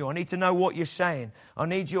hear from you. I need to know what you're saying. I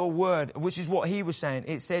need your word, which is what he was saying.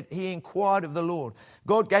 It said he inquired of the Lord.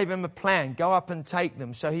 God gave him a plan. Go up and take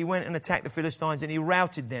them. So he went and attacked the Philistines and he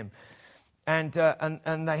routed them. And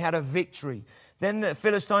they had a victory. Then the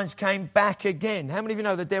Philistines came back again. How many of you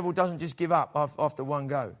know the devil doesn't just give up after one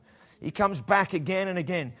go? He comes back again and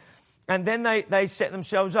again. And then they set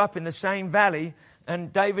themselves up in the same valley.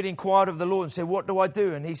 And David inquired of the Lord and said, what do I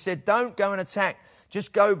do? And he said, don't go and attack.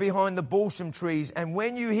 Just go behind the balsam trees. And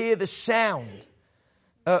when you hear the sound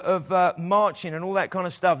of marching and all that kind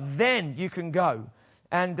of stuff, then you can go.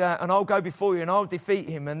 And I'll go before you and I'll defeat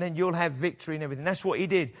him. And then you'll have victory and everything. That's what he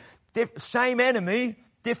did. Same enemy.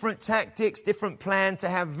 Different tactics, different plan to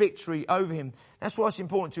have victory over him. That's why it's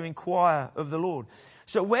important to inquire of the Lord.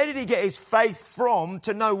 So where did he get his faith from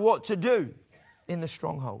to know what to do? In the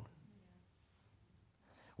stronghold.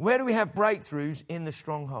 Where do we have breakthroughs? In the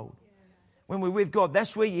stronghold. When we're with God,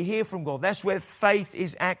 that's where you hear from God. That's where faith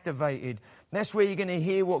is activated. That's where you're going to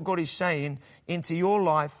hear what God is saying into your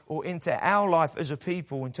life or into our life as a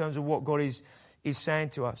people in terms of what God is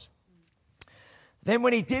saying to us. Then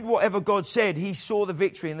when he did whatever God said, he saw the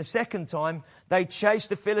victory. And the second time, They chased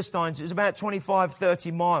the Philistines. It was about 25,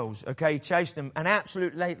 30 miles. Okay, he chased them. And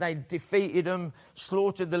absolutely, they defeated them,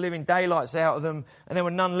 slaughtered the living daylights out of them, and there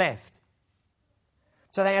were none left.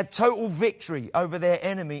 So they had total victory over their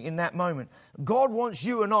enemy in that moment. God wants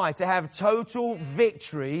you and I to have total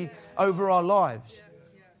victory over our lives.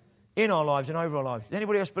 In our lives and over our lives. Does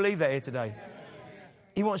anybody else believe that here today?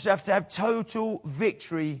 He wants us to have total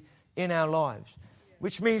victory in our lives.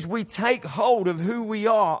 Which means we take hold of who we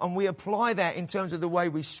are and we apply that in terms of the way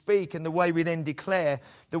we speak and the way we then declare,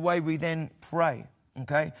 the way we then pray.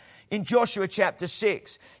 Okay? In Joshua chapter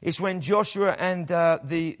 6, it's when Joshua and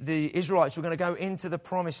the Israelites were going to go into the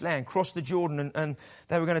promised land, cross the Jordan, and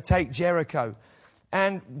they were going to take Jericho.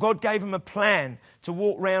 And God gave them a plan to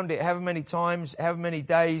walk around it however many times, however many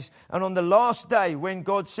days. And on the last day, when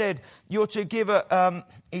God said, you're to give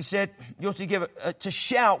to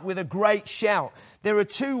shout with a great shout. There are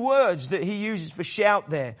two words that he uses for shout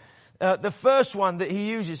there. The first one that he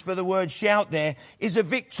uses for the word shout there is a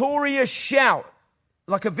victorious shout,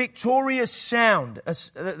 like a victorious sound,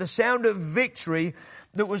 the sound of victory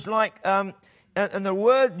that was like... And the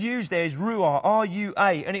word used there is ruah,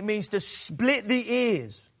 R-U-A, and it means to split the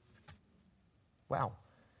ears. Wow.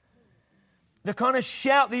 The kind of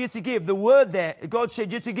shout that you're to give, the word there, God said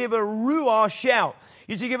you're to give a ruah shout.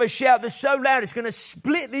 You're to give a shout that's so loud it's going to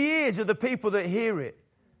split the ears of the people that hear it.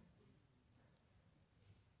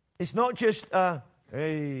 It's not just,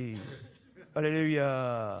 hey,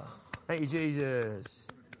 hallelujah, thank you, Jesus,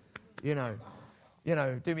 you know,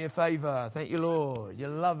 do me a favor. Thank you, Lord. You're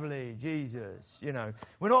lovely, Jesus.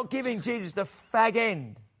 We're not giving Jesus the fag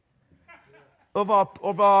end of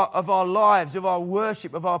our lives, of our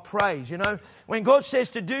worship, of our praise. When God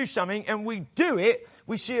says to do something and we do it,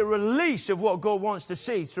 we see a release of what God wants to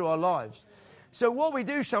see through our lives. So what we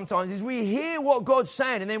do sometimes is we hear what God's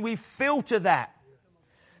saying and then we filter that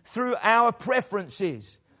through our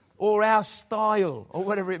preferences or our style or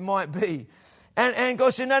whatever it might be. And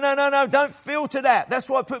God said, no, don't filter that. That's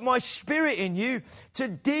why I put my spirit in you to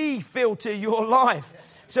de-filter your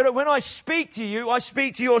life. So that when I speak to you, I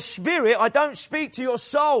speak to your spirit. I don't speak to your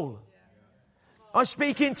soul. I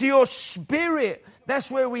speak into your spirit.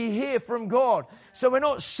 That's where we hear from God. So we're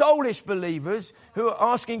not soulish believers who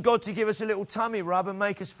are asking God to give us a little tummy rub and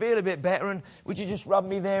make us feel a bit better. And would you just rub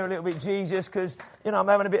me there a little bit, Jesus? Because, I'm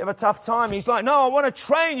having a bit of a tough time. He's like, no, I want to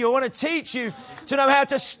train you. I want to teach you to know how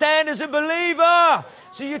to stand as a believer.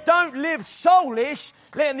 So you don't live soulish,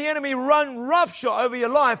 letting the enemy run roughshod over your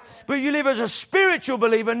life. But you live as a spiritual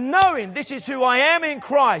believer, knowing this is who I am in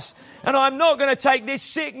Christ. And I'm not going to take this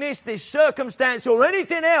sickness, this circumstance, or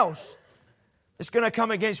anything else it's going to come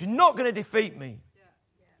against me, not going to defeat me.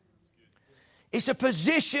 It's a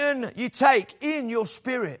position you take in your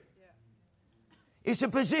spirit. It's a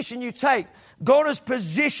position you take. God has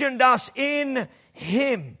positioned us in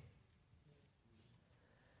Him.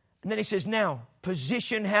 And then He says, now,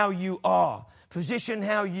 position how you are. Position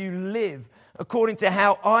how you live according to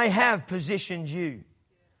how I have positioned you.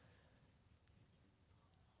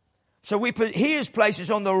 So He has placed us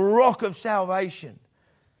on the rock of salvation.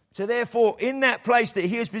 So therefore, in that place that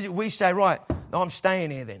He has positioned, we say, right, no, I'm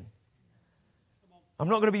staying here then. I'm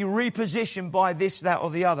not going to be repositioned by this, that, or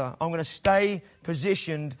the other. I'm going to stay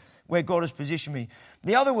positioned where God has positioned me.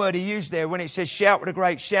 The other word He used there when it says shout with a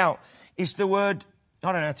great shout is the word,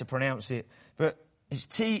 I don't know how to pronounce it, but it's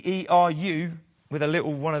T-E-R-U with a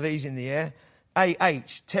little one of these in the air,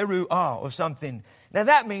 A-H, teruah or something. Now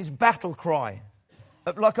that means battle cry.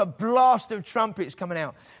 Like a blast of trumpets coming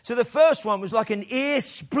out. So the first one was like an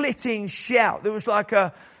ear-splitting shout. There was like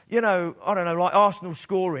a, I don't know, like Arsenal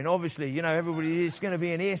scoring, obviously. Everybody, it's going to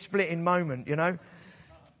be an ear-splitting moment,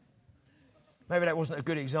 Maybe that wasn't a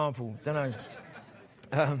good example. Don't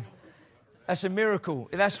know. That's a miracle.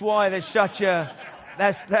 That's why there's such a,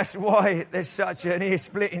 that's why there's such an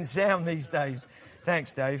ear-splitting sound these days.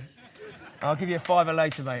 Thanks, Dave. I'll give you a $5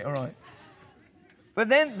 later, mate. All right. But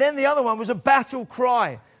then the other one was a battle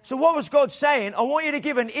cry. So what was God saying? I want you to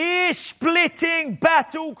give an ear-splitting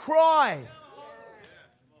battle cry.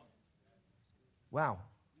 Wow.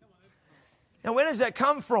 Now, where does that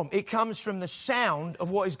come from? It comes from the sound of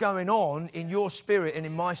what is going on in your spirit and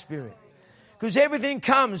in my spirit. Because everything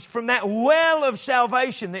comes from that well of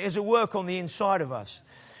salvation that is at work on the inside of us.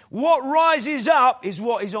 What rises up is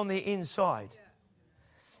what is on the inside.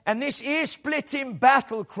 And this ear-splitting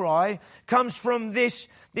battle cry comes from this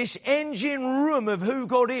this engine room of who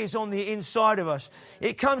God is on the inside of us.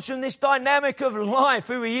 It comes from this dynamic of life,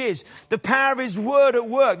 who He is, the power of His word at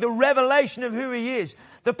work, the revelation of who He is,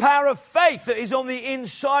 the power of faith that is on the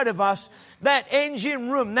inside of us, that engine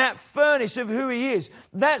room, that furnace of who He is.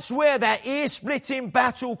 That's where that ear-splitting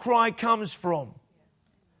battle cry comes from.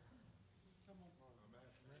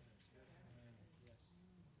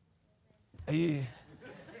 Are you...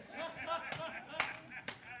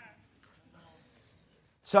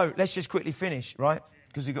 So let's just quickly finish, right?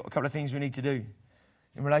 Because we've got a couple of things we need to do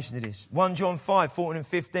in relation to this. 1 John 5, 14 and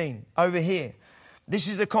 15, over here. This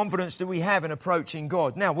is the confidence that we have in approaching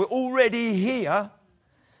God. Now, we're already here,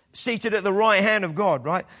 seated at the right hand of God,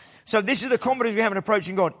 right? So this is the confidence we have in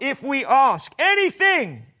approaching God. If we ask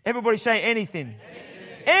anything, everybody say anything.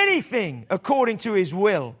 Anything according to His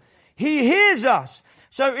will, He hears us.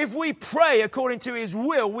 So if we pray according to His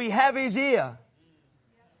will, we have His ear.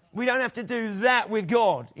 We don't have to do that with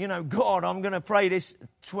God. You know, God, I'm going to pray this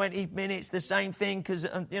 20 minutes, the same thing, because,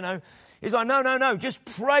 you know, He's like, no. Just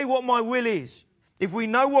pray what my will is. If we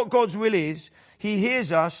know what God's will is, He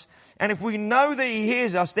hears us. And if we know that He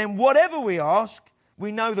hears us, then whatever we ask,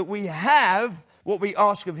 we know that we have what we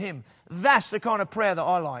ask of Him. That's the kind of prayer that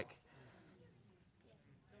I like.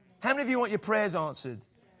 How many of you want your prayers answered?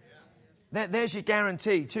 There's your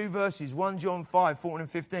guarantee. 2 verses, 1 John 5, 14 and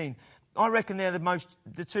 15. I reckon they're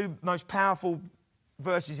the two most powerful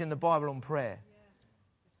verses in the Bible on prayer.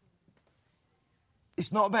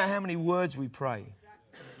 It's not about how many words we pray.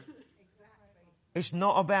 It's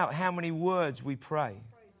not about how many words we pray.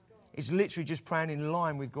 It's literally just praying in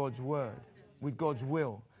line with God's word, with God's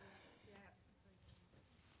will.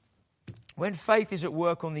 When faith is at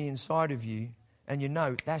work on the inside of you and you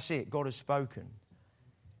know, that's it, God has spoken.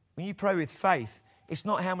 When you pray with faith, it's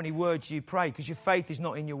not how many words you pray, because your faith is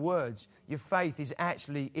not in your words. Your faith is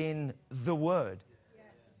actually in the Word.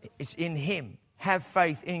 It's in Him. Have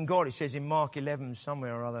faith in God. It says in Mark 11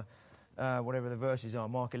 somewhere or other, whatever the verses are,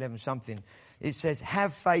 Mark 11 something. It says,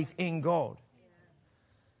 have faith in God.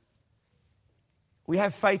 We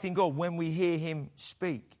have faith in God when we hear Him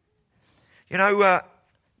speak. You know,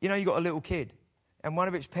 you've got a little kid, and one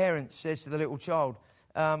of its parents says to the little child,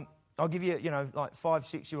 I'll give you, like 5,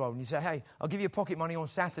 6-year-old, and you say, hey, I'll give you pocket money on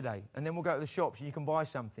Saturday, and then we'll go to the shops and you can buy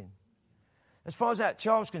something. As far as that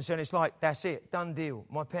child's concerned, it's like, that's it, done deal.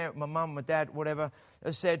 My parent, my mum, my dad, whatever,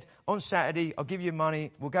 has said, on Saturday, I'll give you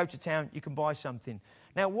money, we'll go to town, you can buy something.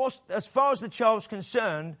 Now, as far as the child's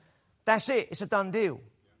concerned, that's it, it's a done deal.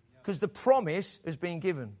 Because the promise has been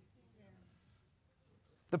given.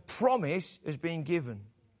 The promise has been given.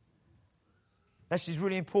 This is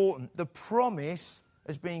really important. The promise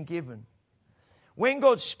has been given. When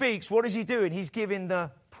God speaks, what is He doing? He's giving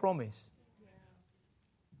the promise.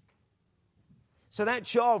 So that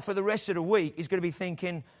child for the rest of the week is going to be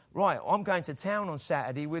thinking, right, I'm going to town on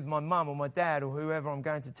Saturday with my mum or my dad or whoever I'm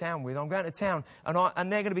going to town with. I'm going to town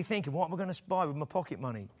and they're going to be thinking, what am I going to buy with my pocket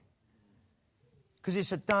money? Because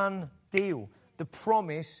it's a done deal. The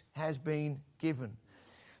promise has been given.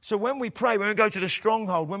 So when we pray, when we go to the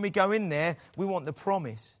stronghold, when we go in there, we want the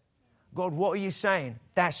promise. God, what are you saying?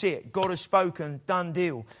 That's it. God has spoken, done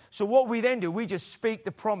deal. So what we then do, we just speak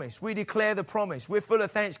the promise. We declare the promise. We're full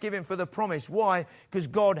of thanksgiving for the promise. Why? Because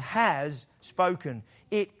God has spoken.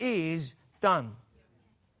 It is done.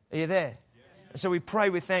 Are you there? So we pray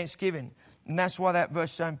with thanksgiving. And that's why that verse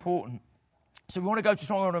is so important. So we want to go to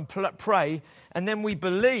stronghold and pray. And then we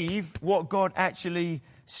believe what God actually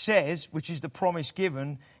says, which is the promise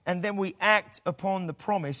given, and then we act upon the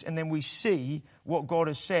promise, and then we see what God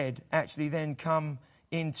has said actually then come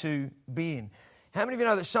into being. How many of you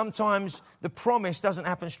know that sometimes the promise doesn't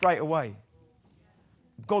happen straight away?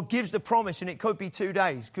 God gives the promise, and it could be 2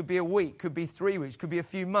 days, could be a week, could be 3 weeks, could be a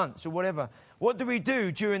few months or whatever. What do we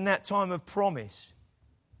do during that time of promise?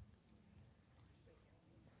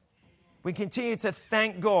 We continue to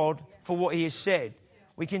thank God for what He has said.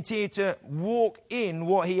 We continue to walk in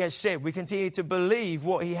what He has said. We continue to believe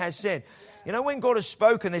what He has said. You know, when God has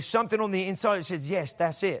spoken, there's something on the inside that says, yes,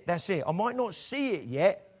 that's it, that's it. I might not see it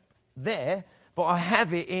yet there, but I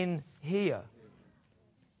have it in here.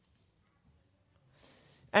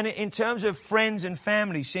 And in terms of friends and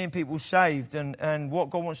family, seeing people saved and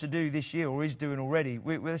what God wants to do this year or is doing already,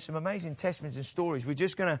 there's some amazing testimonies and stories. We're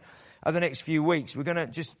just going to, over the next few weeks, we're going to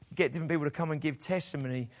just get different people to come and give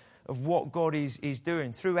testimony of what God is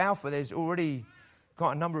doing. Through Alpha, there's already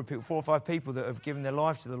quite a number of people, 4 or 5 people that have given their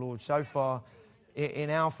lives to the Lord so far in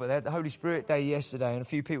Alpha. They had the Holy Spirit Day yesterday, and a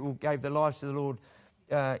few people gave their lives to the Lord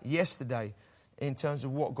yesterday in terms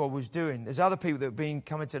of what God was doing. There's other people that have been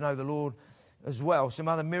coming to know the Lord as well, some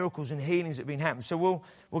other miracles and healings that have been happening. So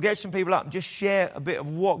we'll get some people up and just share a bit of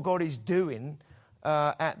what God is doing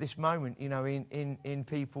at this moment, in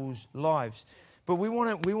people's lives. But we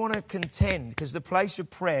want to contend, because the place of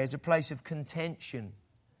prayer is a place of contention.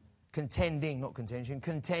 Contending, not contention,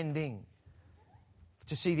 contending.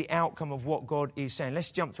 To see the outcome of what God is saying.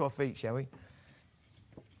 Let's jump to our feet, shall we?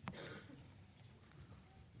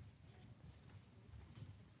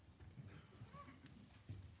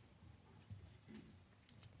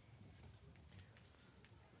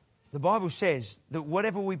 The Bible says that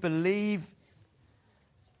whatever we believe,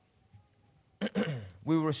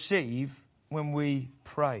 we receive when we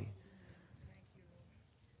pray.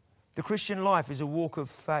 The Christian life is a walk of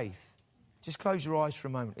faith. Just close your eyes for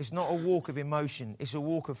a moment. It's not a walk of emotion. It's a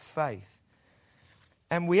walk of faith.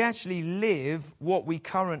 And we actually live what we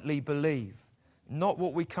currently believe, not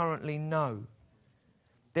what we currently know.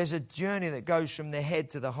 There's a journey that goes from the head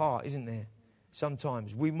to the heart, isn't there?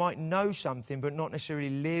 Sometimes we might know something but not necessarily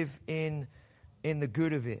live in the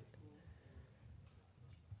good of it.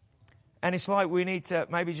 And it's like we need to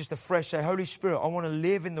maybe just afresh say, Holy Spirit, I want to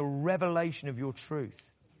live in the revelation of your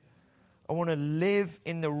truth. I want to live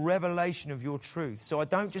in the revelation of your truth. So I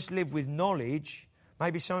don't just live with knowledge.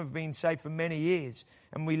 Maybe some have been saved for many years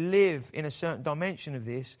and we live in a certain dimension of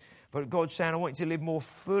this. But God's saying, I want you to live more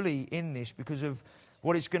fully in this because of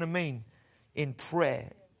what it's going to mean in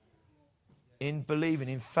prayer, in believing,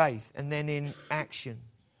 in faith, and then in action.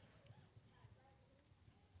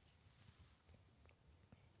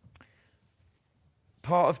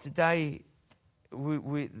 Part of today,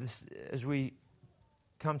 as we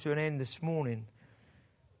come to an end this morning,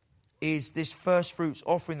 is this first fruits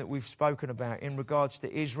offering that we've spoken about in regards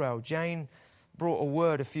to Israel. Jane brought a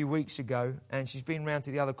word a few weeks ago, and she's been around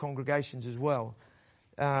to the other congregations as well.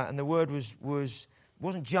 And the word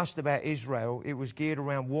wasn't just about Israel. It was geared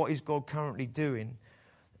around what is God currently doing.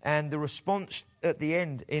 And the response at the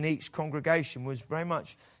end in each congregation was very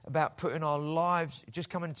much about putting our lives, just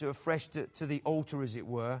coming to afresh to the altar, as it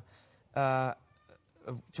were,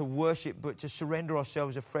 to worship, but to surrender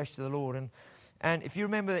ourselves afresh to the Lord. And if you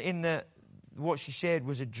remember what she shared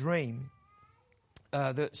was a dream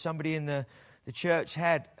that somebody in the church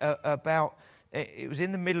had about. It was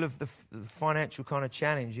in the middle of the financial kind of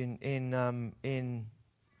challenge in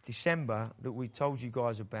December that we told you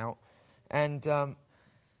guys about, and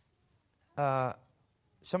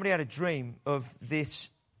somebody had a dream of this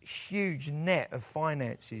huge net of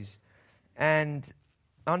finances, and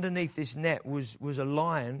underneath this net was a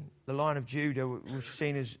lion, the Lion of Judah, which was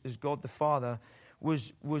seen as God the Father,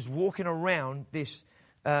 was walking around this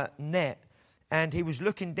net. And he was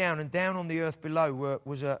looking down, and down on the earth below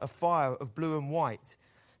was a fire of blue and white.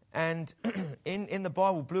 And in the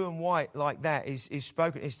Bible, blue and white like that is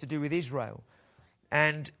to do with Israel.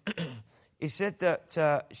 And it said that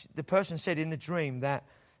the person said in the dream that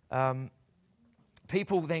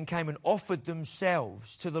people then came and offered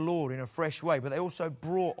themselves to the Lord in a fresh way, but they also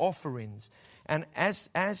brought offerings. And as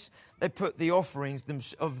they put the offerings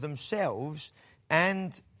of themselves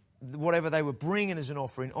and whatever they were bringing as an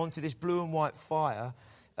offering onto this blue and white fire,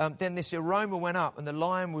 then this aroma went up, and the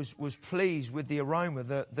lion was pleased with the aroma,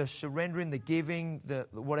 the surrendering, the giving, the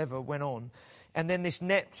whatever went on. And then this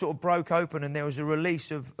net sort of broke open, and there was a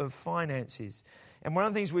release of finances. And one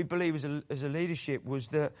of the things we believe as a leadership was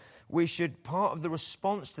that we should, part of the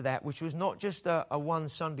response to that, which was not just a one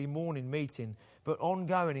Sunday morning meeting, but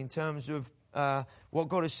ongoing in terms of what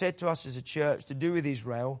God has said to us as a church to do with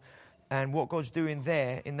Israel, and what God's doing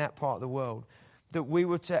there in that part of the world, that we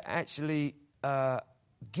were to actually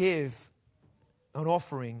give an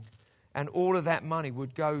offering, and all of that money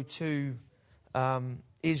would go to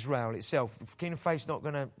Israel itself. Kingdom Faith's not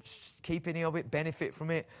going to keep any of it, benefit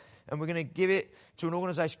from it, and we're going to give it to an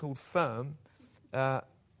organisation called Firm,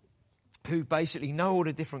 who basically know all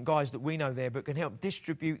the different guys that we know there, but can help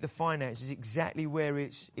distribute the finances exactly where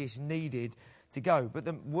it's needed to go. But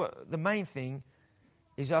the main thing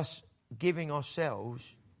is us giving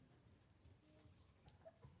ourselves,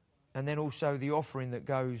 and then also the offering that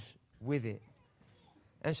goes with it.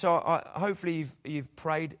 And so hopefully you've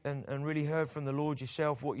prayed and really heard from the Lord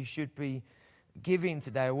yourself what you should be giving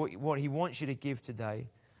today, or what He wants you to give today.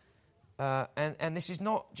 And this is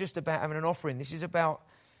not just about having an offering. This is about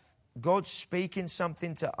God speaking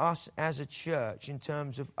something to us as a church in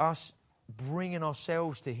terms of us bringing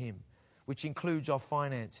ourselves to Him, which includes our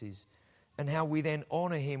finances, and how we then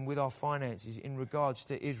honour Him with our finances in regards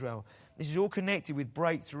to Israel. This is all connected with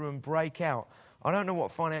breakthrough and breakout. I don't know what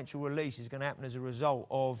financial release is going to happen as a result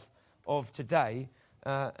of today,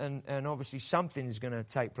 and obviously something is going to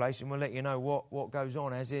take place, and we'll let you know what goes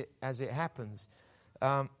on as it happens.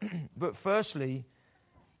 But firstly,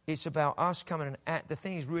 it's about us coming and the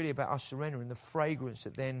thing is really about us surrendering, the fragrance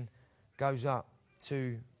that then goes up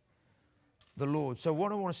to the Lord. So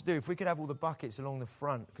what I want us to do, if we could have all the buckets along the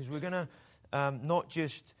front, because we're going to not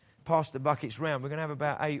just pass the buckets round, we're going to have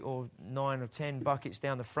about 8 or 9 or 10 buckets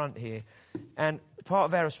down the front here. And part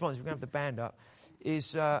of our response, we're going to have the band up,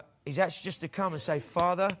 is actually just to come and say,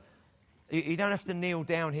 Father, you don't have to kneel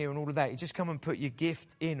down here and all of that. You just come and put your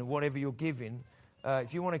gift in, or whatever you're giving.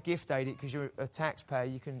 If you want to gift aid it because you're a taxpayer,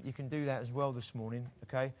 you can do that as well this morning,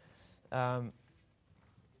 okay? And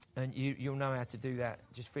you'll know how to do that,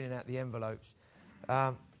 just filling out the envelopes.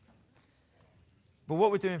 But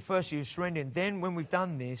what we're doing first is surrendering. Then when we've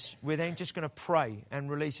done this, we're then just going to pray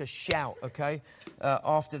and release a shout, okay,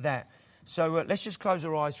 after that. So let's just close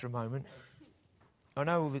our eyes for a moment. I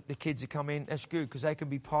know all the kids are coming. That's good because they can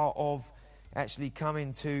be part of actually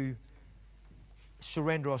coming to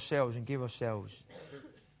surrender ourselves and give ourselves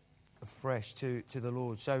afresh to the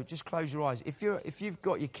Lord. So just close your eyes. If you've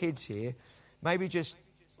got your kids here, maybe just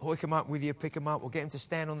hoik them up with you, pick them up, or get them to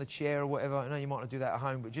stand on the chair or whatever. I know you might not do that at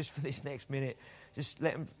home, but just for this next minute, just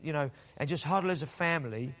let them, and just huddle as a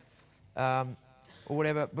family or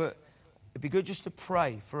whatever. But it'd be good just to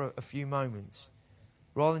pray for a few moments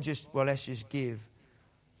rather than just, let's just give.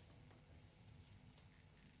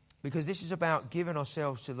 Because this is about giving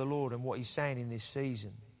ourselves to the Lord and what He's saying in this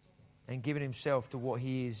season, and giving Himself to what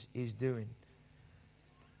He is doing,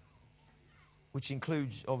 which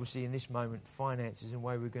includes, obviously, in this moment, finances and the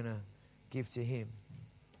way we're going to give to Him.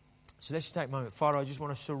 So let's just take a moment. Father, I just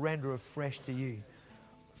want to surrender afresh to You,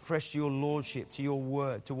 fresh to Your Lordship, to Your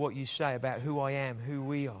Word, to what You say about who I am, who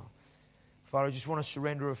we are. Father, I just want to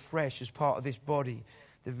surrender afresh as part of this body,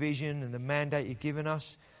 the vision and the mandate You've given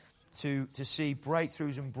us, to see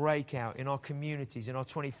breakthroughs and breakout in our communities, in our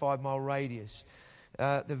 25-mile radius.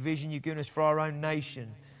 The vision You've given us for our own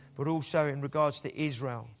nation, but also in regards to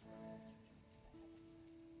Israel.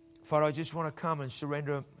 Father, I just want to come and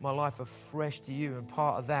surrender my life afresh to You, and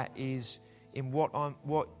part of that is in what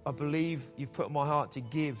I believe You've put in my heart to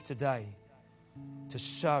give today, to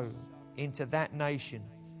sow into that nation.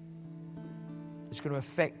 It's going to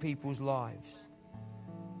affect people's lives.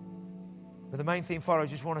 But the main thing, Father, I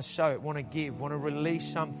just want to sow it, want to give, want to release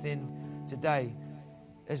something today.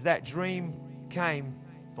 As that dream came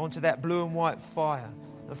onto that blue and white fire,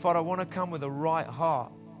 and Father, I want to come with a right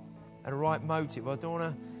heart and a right motive. I don't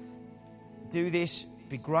want to do this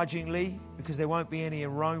begrudgingly because there won't be any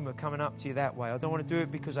aroma coming up to You that way. I don't want to do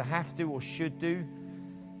it because I have to or should do.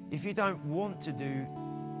 If you don't want to do,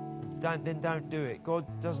 then don't do it.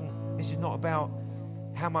 God doesn't, this is not about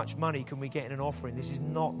how much money can we get in an offering. This is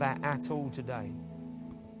not that at all today.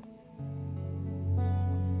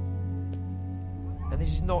 And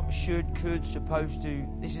this is not should, could, supposed to.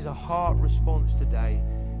 This is a heart response today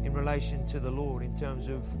in relation to the Lord in terms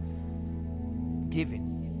of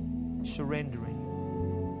giving, surrendering.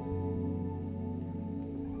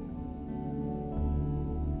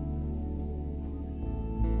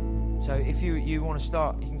 So if you want to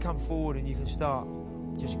start, you can come forward and you can start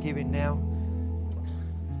just giving now.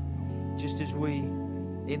 Just as we,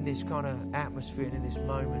 in this kind of atmosphere and in this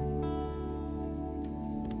moment.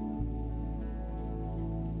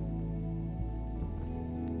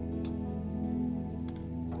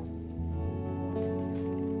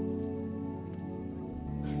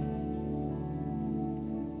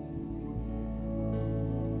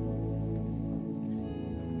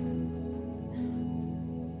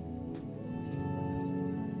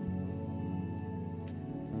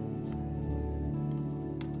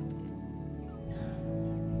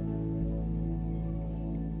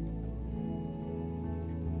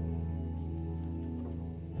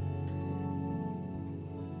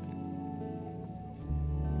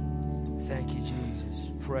 Thank You,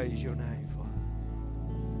 Jesus. Praise Your name, Father.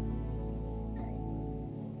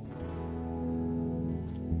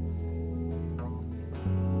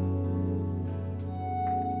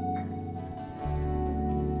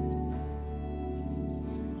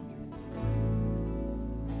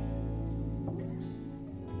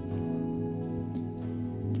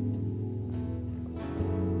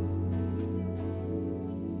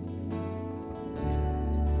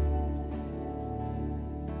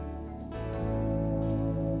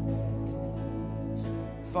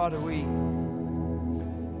 Father, we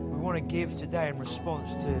want to give today in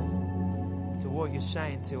response to what You're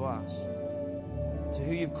saying to us, to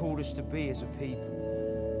who You've called us to be as a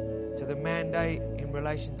people, to the mandate in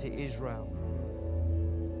relation to Israel.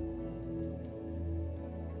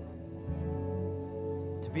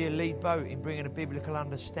 To be a lead boat in bringing a biblical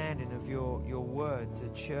understanding of your word to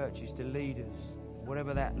churches, to leaders,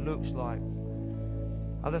 whatever that looks like.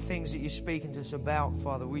 other things that you're speaking to us about,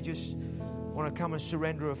 Father. We just want to come and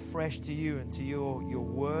surrender afresh to you and to your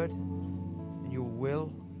word and your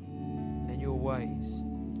will and your ways.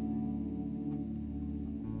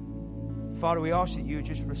 Father, we ask that you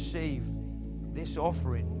just receive this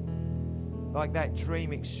offering like that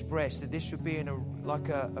dream expressed, that this would be like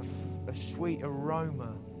a sweet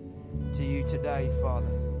aroma to you today,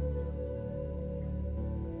 Father.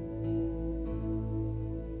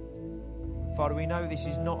 Father, we know this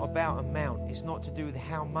is not about amount. It's not to do with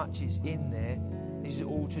how much is in there. This is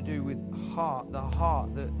all to do with the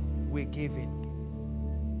heart that we're giving.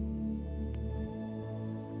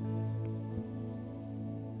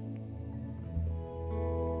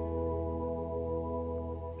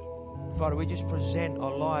 Father, we just present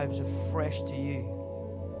our lives afresh to you.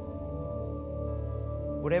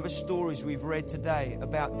 Whatever stories we've read today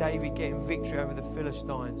about David getting victory over the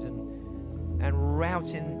Philistines and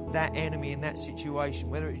routing that enemy in that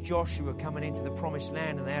situation, whether it's Joshua coming into the promised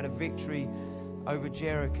land and they had a victory over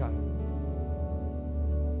Jericho.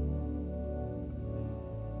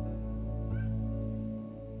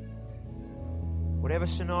 Whatever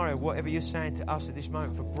scenario, whatever you're saying to us at this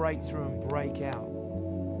moment for breakthrough and breakout,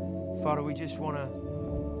 Father, we just want to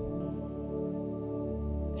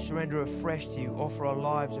surrender afresh to you, offer our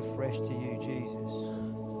lives afresh to you, Jesus.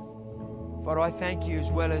 Father, I thank you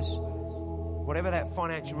as well as whatever that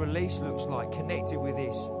financial release looks like connected with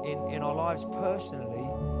this in our lives personally,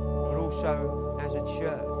 but also as a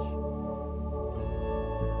church.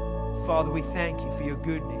 Father, we thank you for your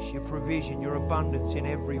goodness, your provision, your abundance in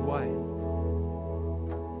every way.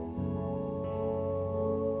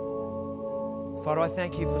 Father, I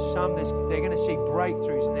thank you for some, they're going to see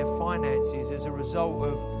breakthroughs in their finances as a result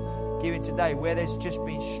of giving today, where there's just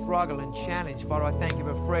been struggle and challenge. Father, I thank you for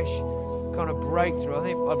a fresh kind of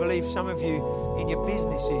breakthrough. I believe some of you in your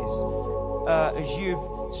businesses, as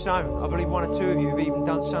you've sown, I believe one or two of you have even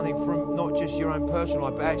done something from not just your own personal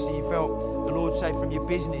life, but actually you felt the Lord say from your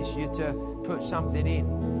business you're to put something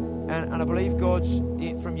in. And I believe God's,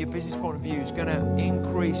 from your business point of view, is going to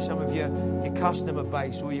increase some of your customer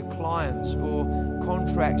base or your clients or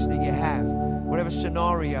contracts that you have, whatever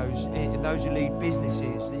scenarios in those who lead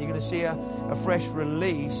businesses, that you're going to see a fresh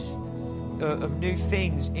release of new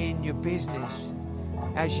things in your business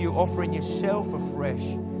as you're offering yourself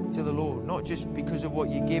afresh to the Lord, not just because of what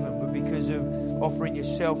you're given, but because of offering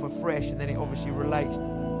yourself afresh, and then it obviously relates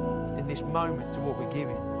in this moment to what we're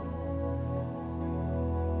giving.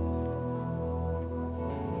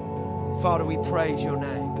 Father, we praise your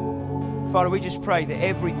name. Father, we just pray that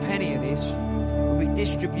every penny of this will be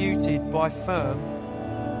distributed by firm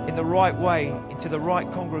in the right way, into the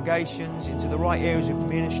right congregations, into the right areas of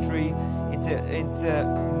ministry,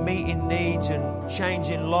 into meeting needs and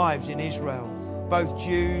changing lives in Israel. Both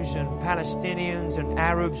Jews and Palestinians and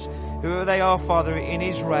Arabs, whoever they are, Father, in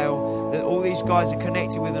Israel, that all these guys are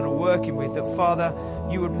connected with and are working with, that, Father,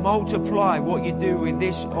 you would multiply what you do with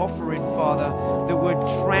this offering, Father, that would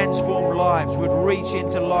transform lives, would reach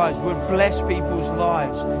into lives, would bless people's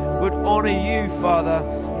lives, would honor you, Father,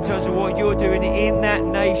 in terms of what you're doing in that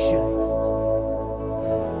nation.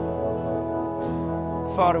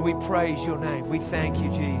 Father, we praise your name. We thank you,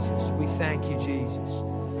 Jesus. We thank you, Jesus.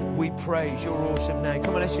 We praise your awesome name.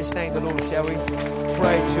 Come on, let's just thank the Lord, shall we?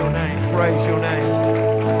 Praise your name. Praise your name.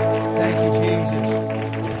 Thank you, Jesus.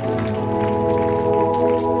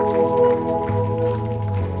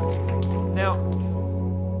 Now,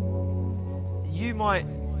 you might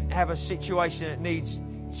have a situation that needs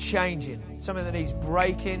changing, something that needs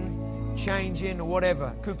breaking, changing, or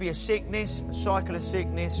whatever. Could be a sickness, a cycle of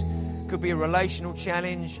sickness. Could be a relational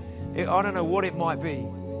challenge. I don't know what it might be.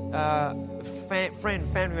 Family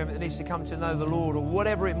member that needs to come to know the Lord, or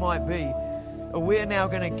whatever it might be. We're now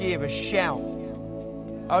going to give a shout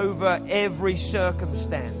over every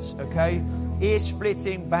circumstance, okay?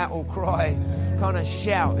 Ear-splitting battle cry kind of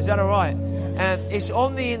shout. Is that all right? And it's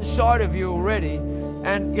on the inside of you already,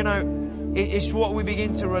 and you know, it's what we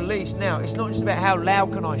begin to release now. It's not just about how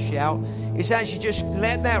loud can I shout. It's actually just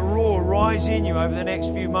let that roar rise in you over the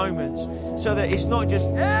next few moments, so that it's not just,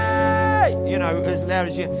 hey, you know, as loud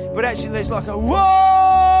as you, but actually there's like a whoa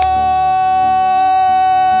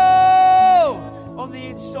on the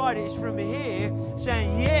inside. It's from here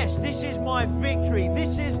saying, yes, this is my victory.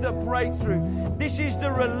 This is the breakthrough. This is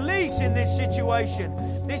the release in this situation.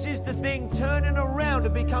 This is the thing turning around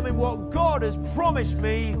and becoming what God has promised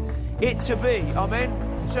me it to be. Amen.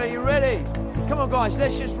 So you ready? Come on, guys,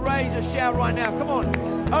 let's just raise a shout right now. Come on,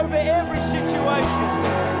 over every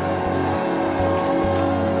situation.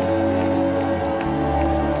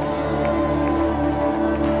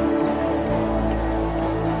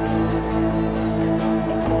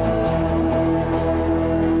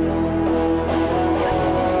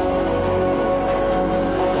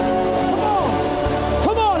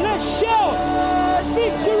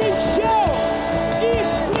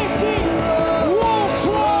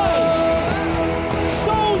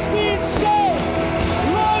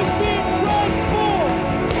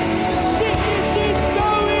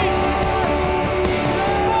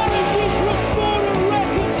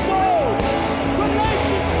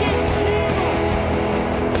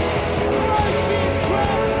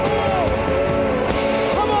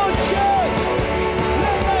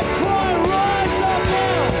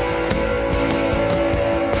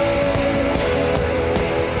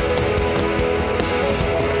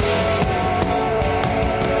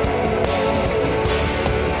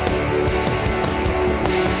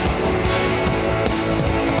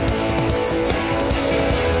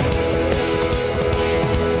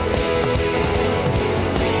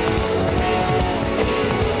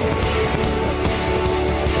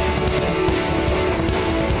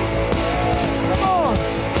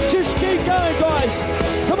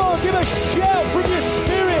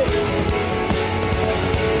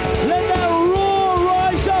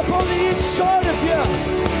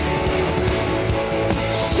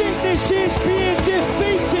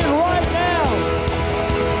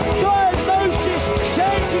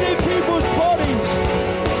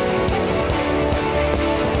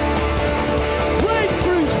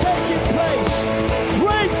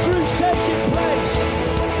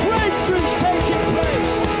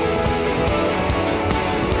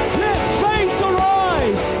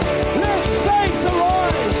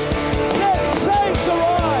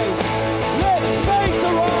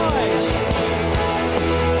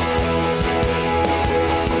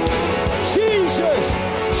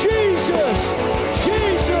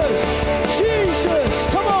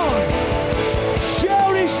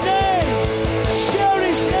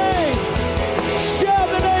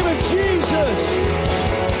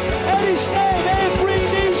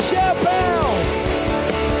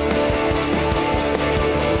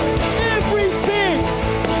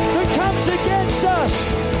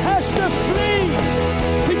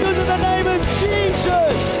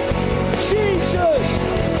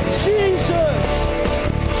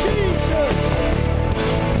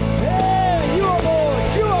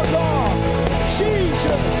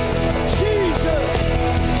 Jesus, Jesus,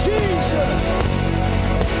 Jesus.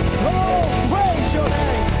 Oh, praise your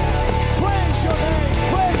name. Praise your name.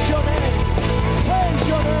 Praise your name. Praise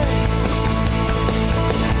your name.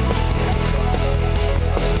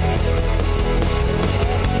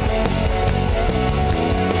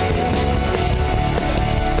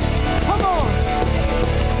 Come on.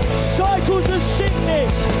 Cycles of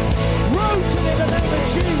sickness broken in the name of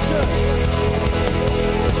Jesus.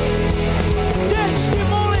 Debts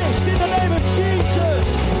demolished in the name of Jesus.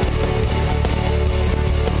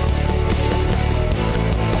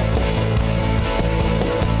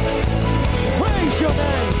 Praise your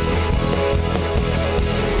name.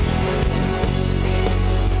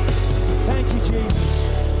 Thank you,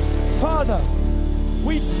 Jesus. Father,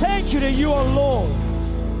 we thank you that you are Lord.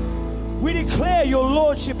 We declare your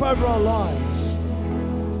Lordship over our lives.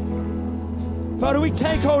 Father, we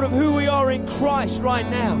take hold of who we are in Christ right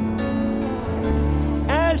now.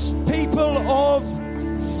 As people of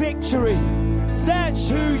victory, that's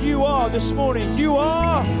who you are this morning. You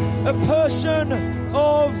are a person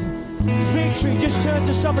of victory. Just turn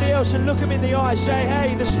to somebody else and look them in the eye. Say,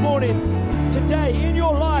 hey, this morning, today, in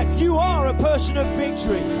your life, you are a person of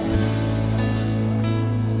victory.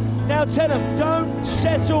 Now tell them, don't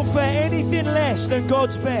settle for anything less than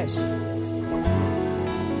God's best.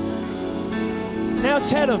 Now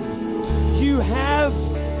tell them, you have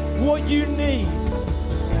what you need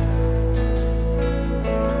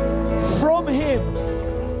from Him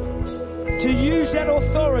to use that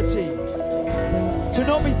authority to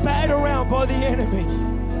not be battered around by the enemy,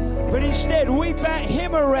 but instead we bat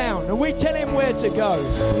Him around and we tell Him where to go.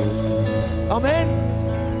 Amen.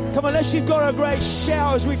 Come on, let's give God a great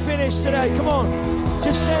shout as we finish today. Come on,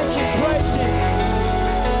 just thank Him, praise Him.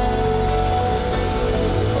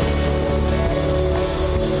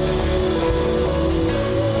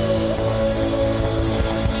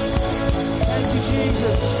 Thank you,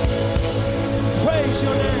 Jesus. Praise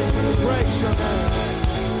your name, praise your name.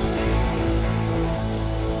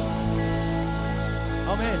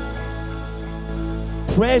 Amen.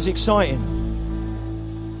 Prayer's exciting.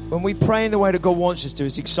 When we pray in the way that God wants us to,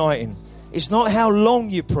 it's exciting. It's not how long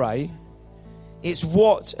you pray, it's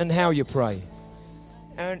what and how you pray.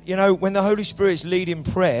 And you know, when the Holy Spirit's leading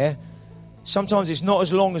prayer, sometimes it's not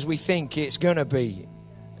as long as we think it's going to be.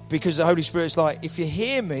 Because the Holy Spirit's like, if you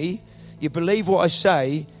hear me, you believe what I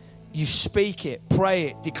say, you speak it, pray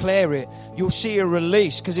it, declare it, you'll see a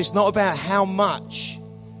release. Because it's not about how much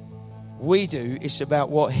we do, it's about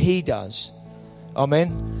what He does.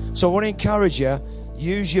 Amen. So I want to encourage you,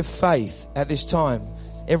 use your faith at this time.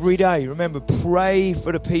 Every day, remember, pray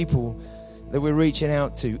for the people that we're reaching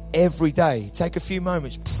out to. Every day, take a few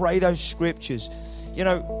moments, pray those scriptures. You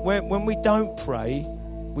know, when we don't pray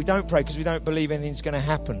because we don't believe anything's going to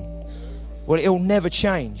happen. Well, it'll never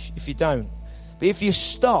change if you don't. But if you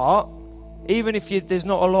start, even if there's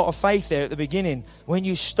not a lot of faith there at the beginning, when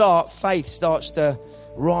you start, faith starts to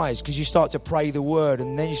rise because you start to pray the word,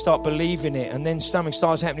 and then you start believing it, and then something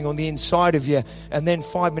starts happening on the inside of you, and then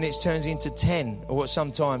 5 minutes turns into 10, or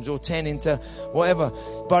sometimes, or 10 into whatever.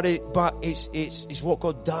 But it's what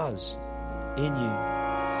God does in you.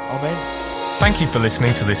 Amen. Thank you for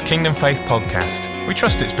listening to this Kingdom Faith podcast. We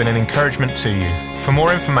trust it's been an encouragement to you. For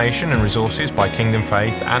more information and resources by Kingdom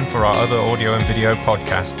Faith and for our other audio and video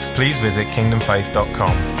podcasts, please visit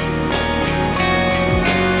kingdomfaith.com.